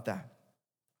questions about that?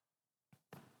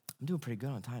 I'm doing pretty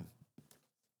good on time.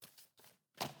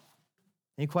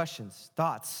 Any questions,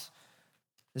 thoughts?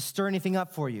 Does it stir anything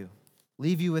up for you?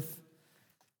 Leave you with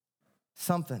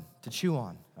something to chew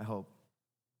on, I hope.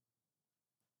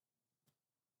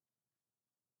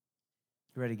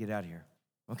 You ready to get out of here?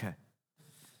 Okay.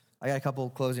 I got a couple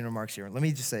closing remarks here. Let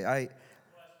me just say,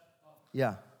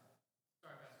 yeah.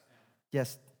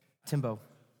 Yes, Timbo.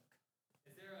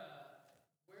 Is there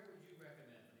where would you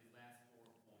recommend for these last 4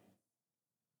 points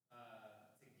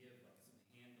to give some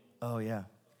handles? Oh, yeah. Okay,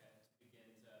 to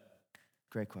begin to.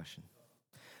 Great question.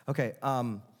 Okay,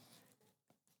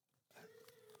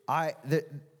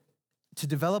 to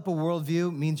develop a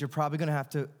worldview means you're probably going to have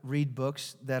to read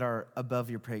books that are above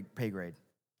your pay grade.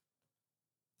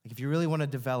 Like if you really want to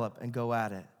develop and go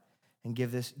at it and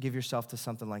give yourself to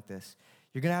something like this,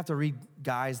 you're going to have to read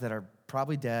guys that are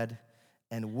probably dead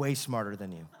and way smarter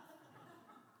than you.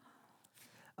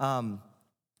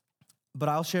 But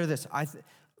I'll share this.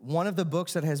 One of the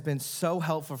books that has been so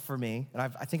helpful for me, and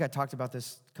I think I talked about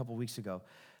this a couple weeks ago,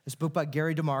 this book by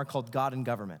Gary DeMar called God and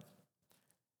Government.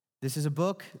 This is a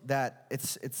book that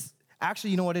it's actually,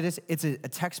 you know what it is? It's a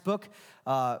textbook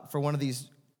for one of these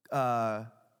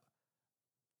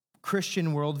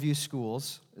Christian worldview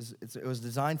schools. It was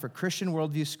designed for Christian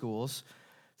worldview schools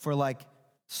for like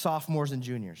sophomores and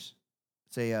juniors.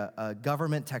 It's a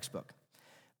government textbook.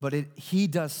 But he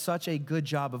does such a good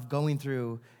job of going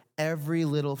through every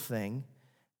little thing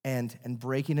and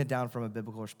breaking it down from a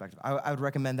biblical perspective. I would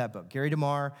recommend that book. Gary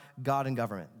DeMar, God and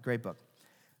Government. Great book.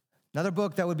 Another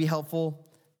book that would be helpful,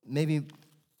 maybe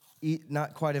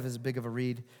not quite as big of a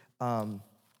read,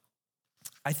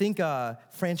 I think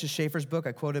Francis Schaeffer's book,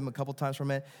 I quoted him a couple times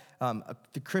from it,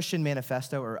 The Christian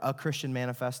Manifesto or A Christian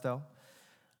Manifesto.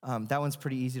 That one's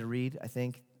pretty easy to read, I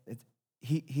think.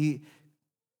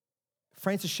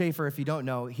 Francis Schaeffer, if you don't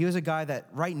know, he was a guy that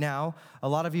right now, a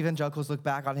lot of evangelicals look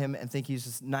back on him and think he's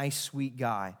this nice, sweet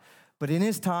guy. But in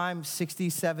his time, 60s,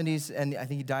 70s, and I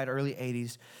think he died early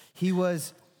 80s, he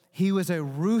was a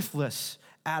ruthless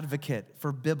advocate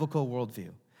for biblical worldview.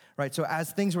 Right, so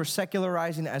as things were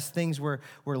secularizing, as things were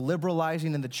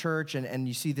liberalizing in the church, and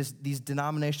you see these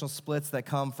denominational splits that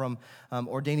come from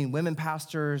ordaining women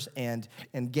pastors and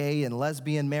gay and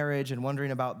lesbian marriage and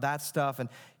wondering about that stuff, and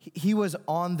he was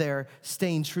on there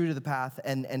staying true to the path,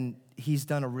 and he's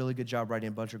done a really good job writing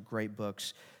a bunch of great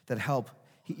books that help.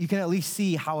 You can at least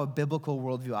see how a biblical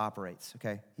worldview operates,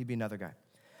 okay? He'd be another guy.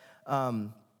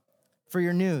 For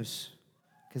your news,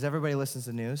 because everybody listens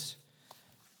to news.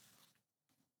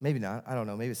 Maybe not. I don't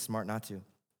know. Maybe it's smart not to.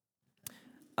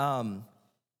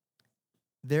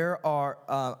 There are,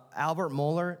 Albert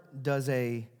Mohler does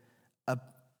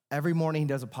every morning he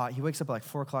does he wakes up at like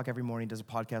 4 o'clock every morning, does a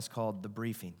podcast called The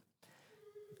Briefing.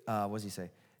 What does he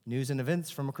say? News and events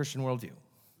from a Christian worldview.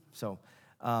 So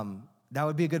that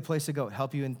would be a good place to go,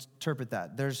 help you interpret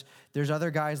that. There's other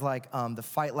guys like the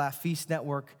Fight, Laugh, Feast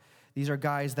Network. These are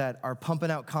guys that are pumping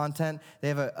out content. They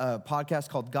have a podcast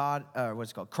called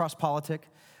Cross Politic.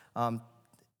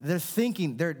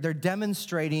 They're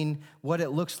demonstrating what it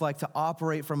looks like to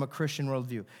operate from a Christian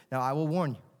worldview. Now, I will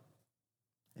warn you,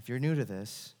 if you're new to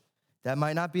this, that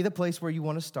might not be the place where you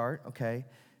want to start, okay?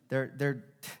 They're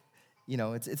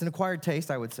it's an acquired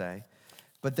taste, I would say,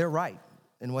 but they're right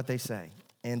in what they say.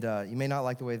 And you may not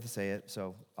like the way they say it,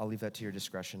 so I'll leave that to your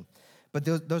discretion. But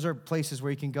those are places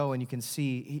where you can go and you can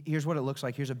see, here's what it looks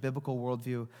like. Here's a biblical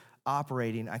worldview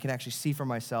operating. I can actually see for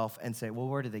myself and say, well,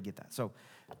 where did they get that? So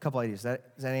a couple ideas. Does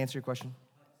that answer your question?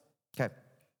 Okay.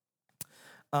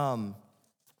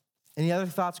 Any other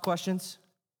thoughts, questions?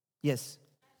 Yes.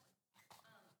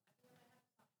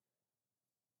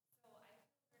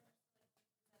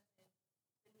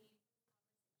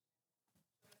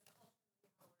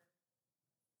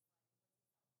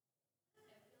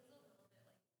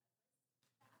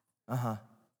 Uh-huh.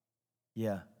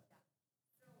 Yeah.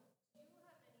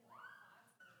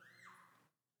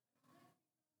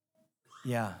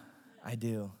 Yeah, I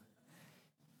do.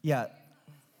 Yeah.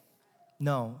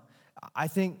 No, I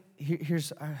think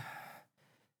here's.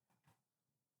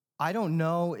 I don't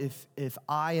know if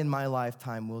I in my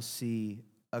lifetime will see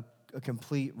a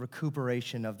complete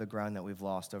recuperation of the ground that we've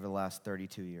lost over the last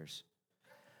 32 years.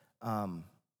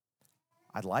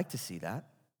 I'd like to see that.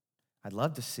 I'd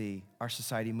love to see our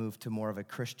society move to more of a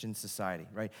Christian society,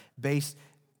 right?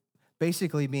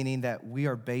 Basically meaning that we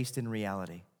are based in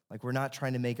reality. Like we're not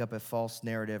trying to make up a false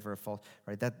narrative or a false,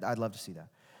 right? That I'd love to see that.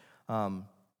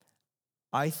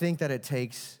 I think that it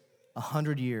takes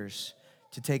 100 years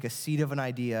to take a seed of an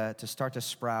idea to start to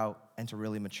sprout and to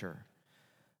really mature.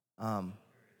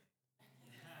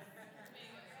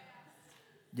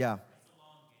 Yeah.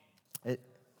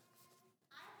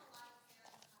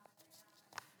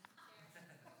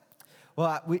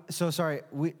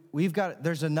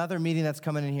 There's another meeting that's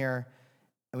coming in here,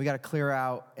 and we got to clear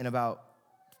out in about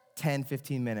 10,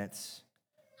 15 minutes.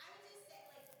 I would just say,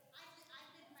 I've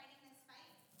been fighting this fight,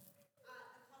 a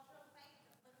cultural fight,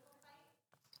 a political fight,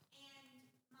 and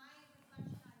my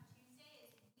reflection on Tuesday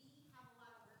is we have a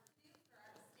lot of work to do for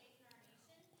our state and our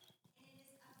nation, and it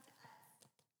is up to us.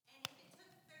 And if it took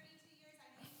 32 years, I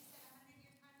know you said a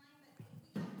 100-year timeline, but if we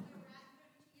got to where we're at in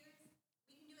 32 years,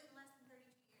 we can do it in less than 32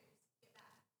 years to get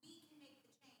back. We can make the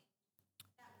change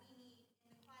that we need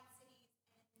in the Quad Cities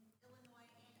and in Illinois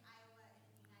and Iowa and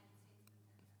in the United States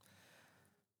of America.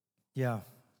 Yeah,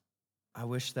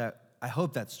 I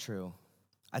hope that's true.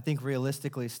 I think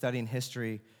realistically, studying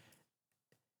history,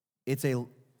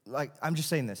 I'm just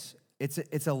saying this,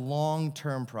 it's a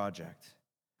long-term project.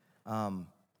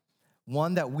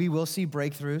 One that we will see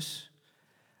breakthroughs,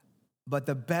 but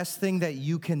the best thing that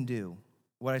you can do,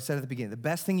 what I said at the beginning, the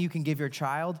best thing you can give your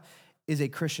child is a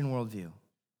Christian worldview,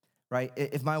 right?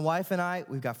 If my wife and I,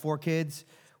 we've got 4 kids,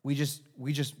 we just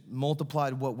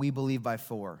multiplied what we believe by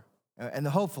 4. And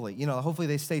hopefully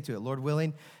they stay to it. Lord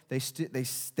willing,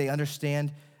 they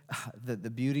understand the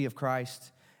beauty of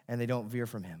Christ and they don't veer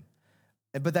from him.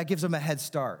 But that gives them a head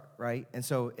start, right? And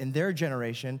so in their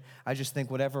generation, I just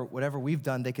think whatever we've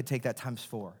done, they could take that times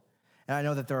 4. And I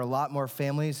know that there are a lot more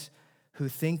families who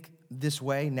think this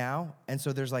way now. And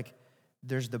so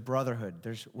there's the brotherhood.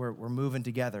 We're moving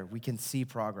together. We can see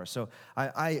progress. So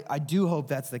I do hope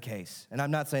that's the case. And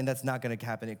I'm not saying that's not going to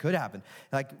happen. It could happen.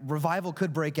 Like revival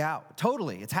could break out.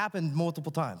 Totally. It's happened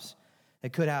multiple times.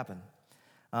 It could happen.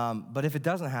 But if it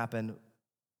doesn't happen,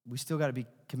 we still got to be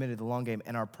committed to the long game,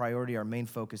 and our priority, our main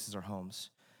focus is our homes.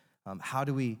 How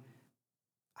do we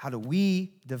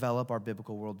develop our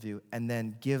biblical worldview and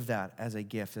then give that as a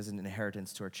gift, as an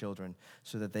inheritance to our children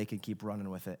so that they can keep running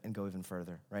with it and go even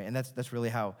further, right? And that's really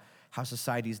how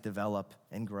societies develop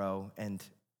and grow and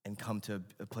come to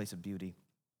a place of beauty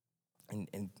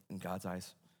in God's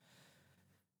eyes.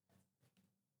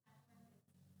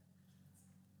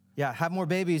 Yeah, have more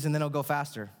babies and then it'll go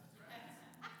faster.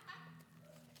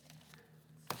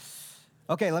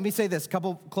 Okay, let me say this,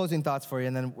 couple closing thoughts for you,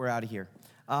 and then we're out of here.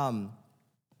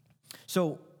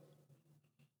 So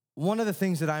one of the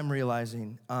things that I'm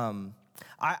realizing,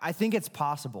 I think it's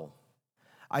possible.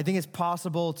 I think it's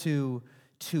possible to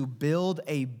build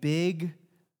a big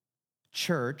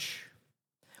church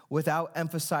without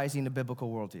emphasizing a biblical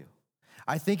worldview.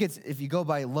 I think it's, if you go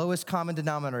by lowest common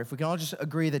denominator, if we can all just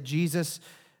agree that Jesus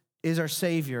is our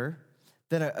Savior,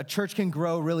 then a church can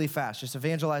grow really fast. Just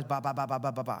evangelize,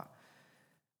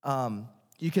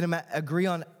 you can agree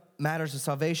on matters of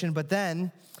salvation, but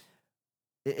then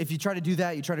if you try to do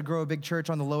that, you try to grow a big church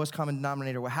on the lowest common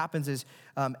denominator, what happens is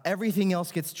everything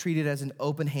else gets treated as an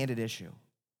open-handed issue.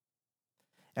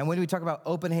 And when we talk about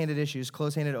open-handed issues,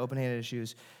 close-handed, open-handed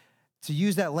issues, to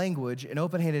use that language, an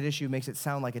open-handed issue makes it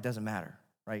sound like it doesn't matter,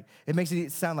 right? It makes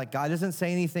it sound like God doesn't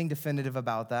say anything definitive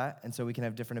about that, and so we can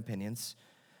have different opinions.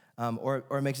 Or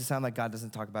it makes it sound like God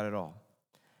doesn't talk about it at all.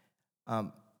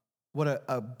 What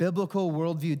a biblical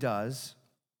worldview does,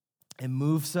 it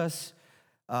moves us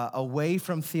away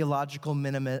from theological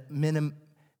minimalism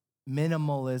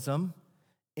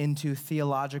into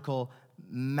theological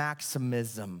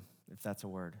maximism, if that's a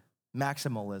word,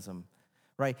 maximalism,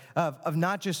 right? Of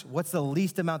not just what's the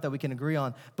least amount that we can agree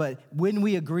on, but when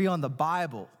we agree on the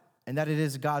Bible and that it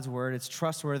is God's word, it's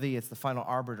trustworthy, it's the final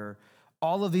arbiter,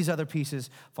 all of these other pieces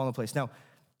fall into place. Now,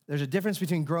 there's a difference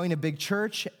between growing a big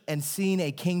church and seeing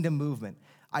a kingdom movement.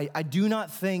 I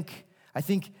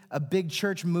think a big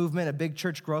church movement, a big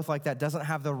church growth like that doesn't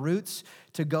have the roots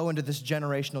to go into this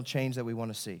generational change that we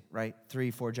want to see, right?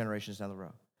 3-4 generations down the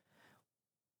road.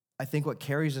 I think what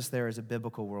carries us there is a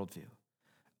biblical worldview,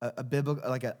 a biblical,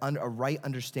 like a right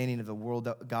understanding of the world,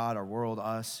 God, our world,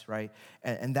 us, right?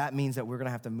 And that means that we're going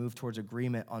to have to move towards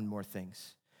agreement on more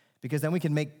things, because then we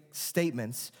can make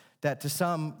statements that to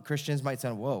some Christians might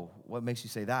sound, whoa, what makes you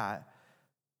say that?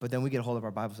 But then we get a hold of our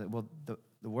Bible and say, well,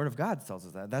 the Word of God tells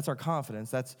us that. That's our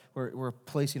confidence. We're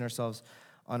placing ourselves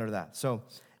under that. So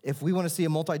if we want to see a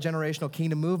multi-generational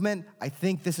kingdom movement, I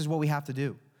think this is what we have to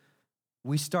do.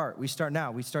 We start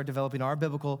now. We start developing our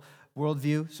biblical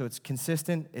worldview so it's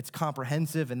consistent, it's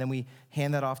comprehensive, and then we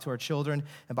hand that off to our children.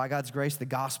 And by God's grace, the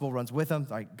gospel runs with them.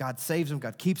 Like God saves them,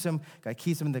 God keeps them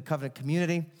in the covenant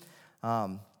community.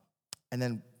 And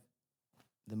then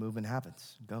the movement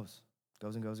happens, goes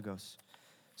and goes.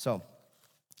 So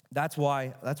that's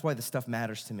why this stuff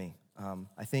matters to me.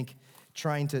 I think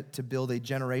trying to build a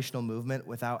generational movement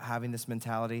without having this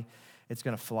mentality, it's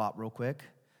going to flop real quick.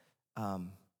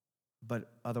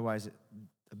 But otherwise,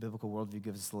 a biblical worldview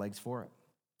gives us the legs for it.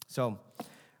 So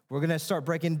we're going to start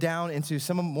breaking down into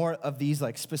some more of these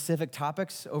like specific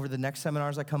topics over the next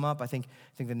seminars that come up. I think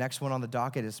the next one on the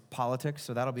docket is politics,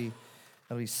 so that'll be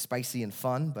spicy and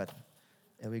fun, but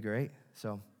it'll be great.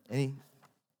 So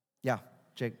yeah,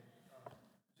 Jake.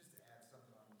 Just to add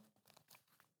something on the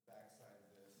backside of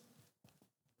this,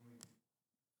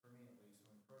 for me at least,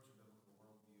 when we approach a biblical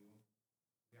worldview,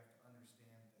 we have to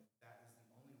understand that is the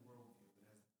only worldview that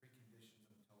has the preconditions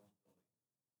of intelligibility.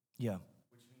 Yeah.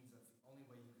 Which means that's the only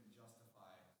way you can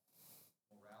justify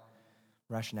morality,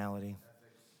 Rationality.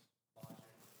 ethics, logic,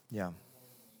 Yeah.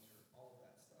 human nature, all of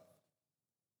that stuff.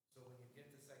 So when you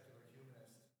get to secular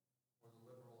humanist or the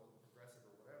liberal or the progressive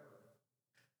or whatever,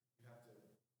 you have to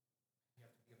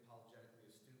be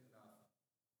apologetically astute enough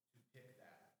to pick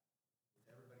that with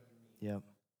everybody you meet. Yep.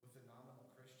 With a nominal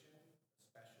Christian,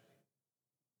 especially,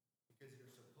 because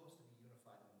you're supposed to be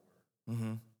unified in the Word.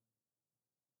 Mm-hmm.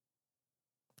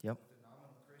 Yep. With the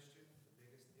nominal Christian, the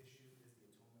biggest issue is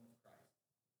the atonement of Christ.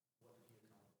 What did he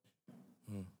accomplish?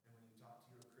 Mm. And when you talk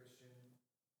to your Christian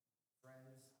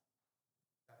friends,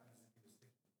 that needs to be the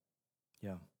sticking point.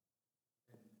 Yeah.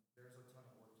 And there's a ton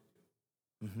of work to do.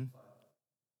 Mm-hmm. But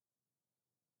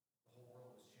the whole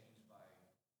world was changed by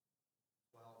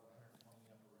 12, 120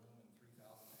 in upper room and 3,000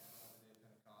 on the day of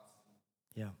Pentecost. And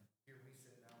Yeah. here we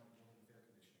sit now and enjoy air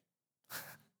conditioning.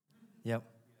 Yep.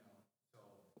 So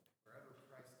wherever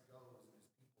Christ goes and his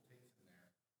people takes him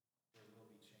there will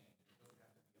be change. It doesn't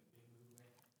have to be a big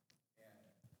movement. And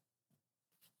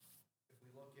if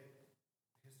we look at the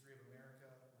history of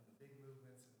America and the big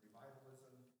movements and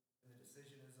revivalism and the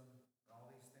decisionism and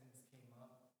all these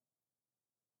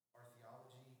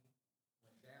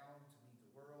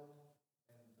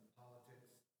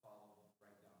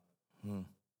Mm,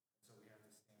 So we have to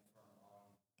stand firm on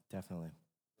definitely.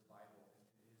 the Bible, and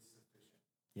it is sufficient.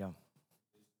 Yeah.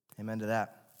 Amen to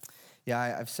that.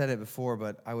 Yeah, I've said it before,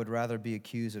 but I would rather be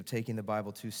accused of taking the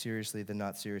Bible too seriously than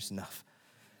not serious enough.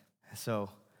 So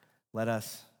let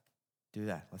us do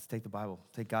that. Let's take the Bible,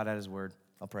 take God at his word.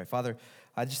 I'll pray. Father,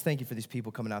 I just thank you for these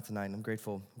people coming out tonight. I'm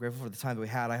grateful for the time that we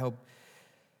had. I hope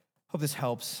this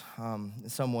helps in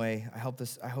some way. I hope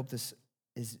this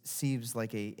seems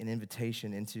like an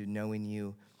invitation into knowing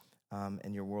you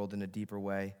and your world in a deeper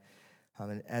way.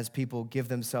 And as people give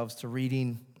themselves to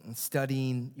reading and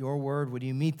studying your word, would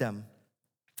you meet them?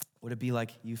 Would it be like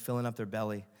you filling up their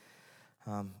belly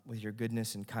with your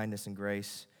goodness and kindness and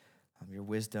grace, your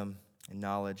wisdom and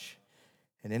knowledge?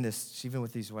 And in this, even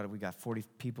with these, we got 40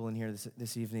 people in here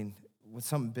this evening, would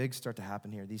something big start to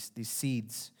happen here? These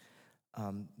seeds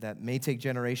that may take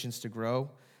generations to grow,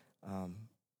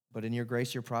 but in your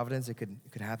grace, your providence, it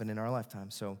could happen in our lifetime.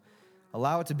 So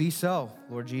allow it to be so,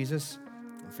 Lord Jesus,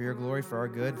 and for your glory, for our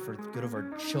good, for the good of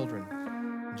our children.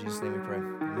 In Jesus' name we pray.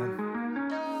 Amen.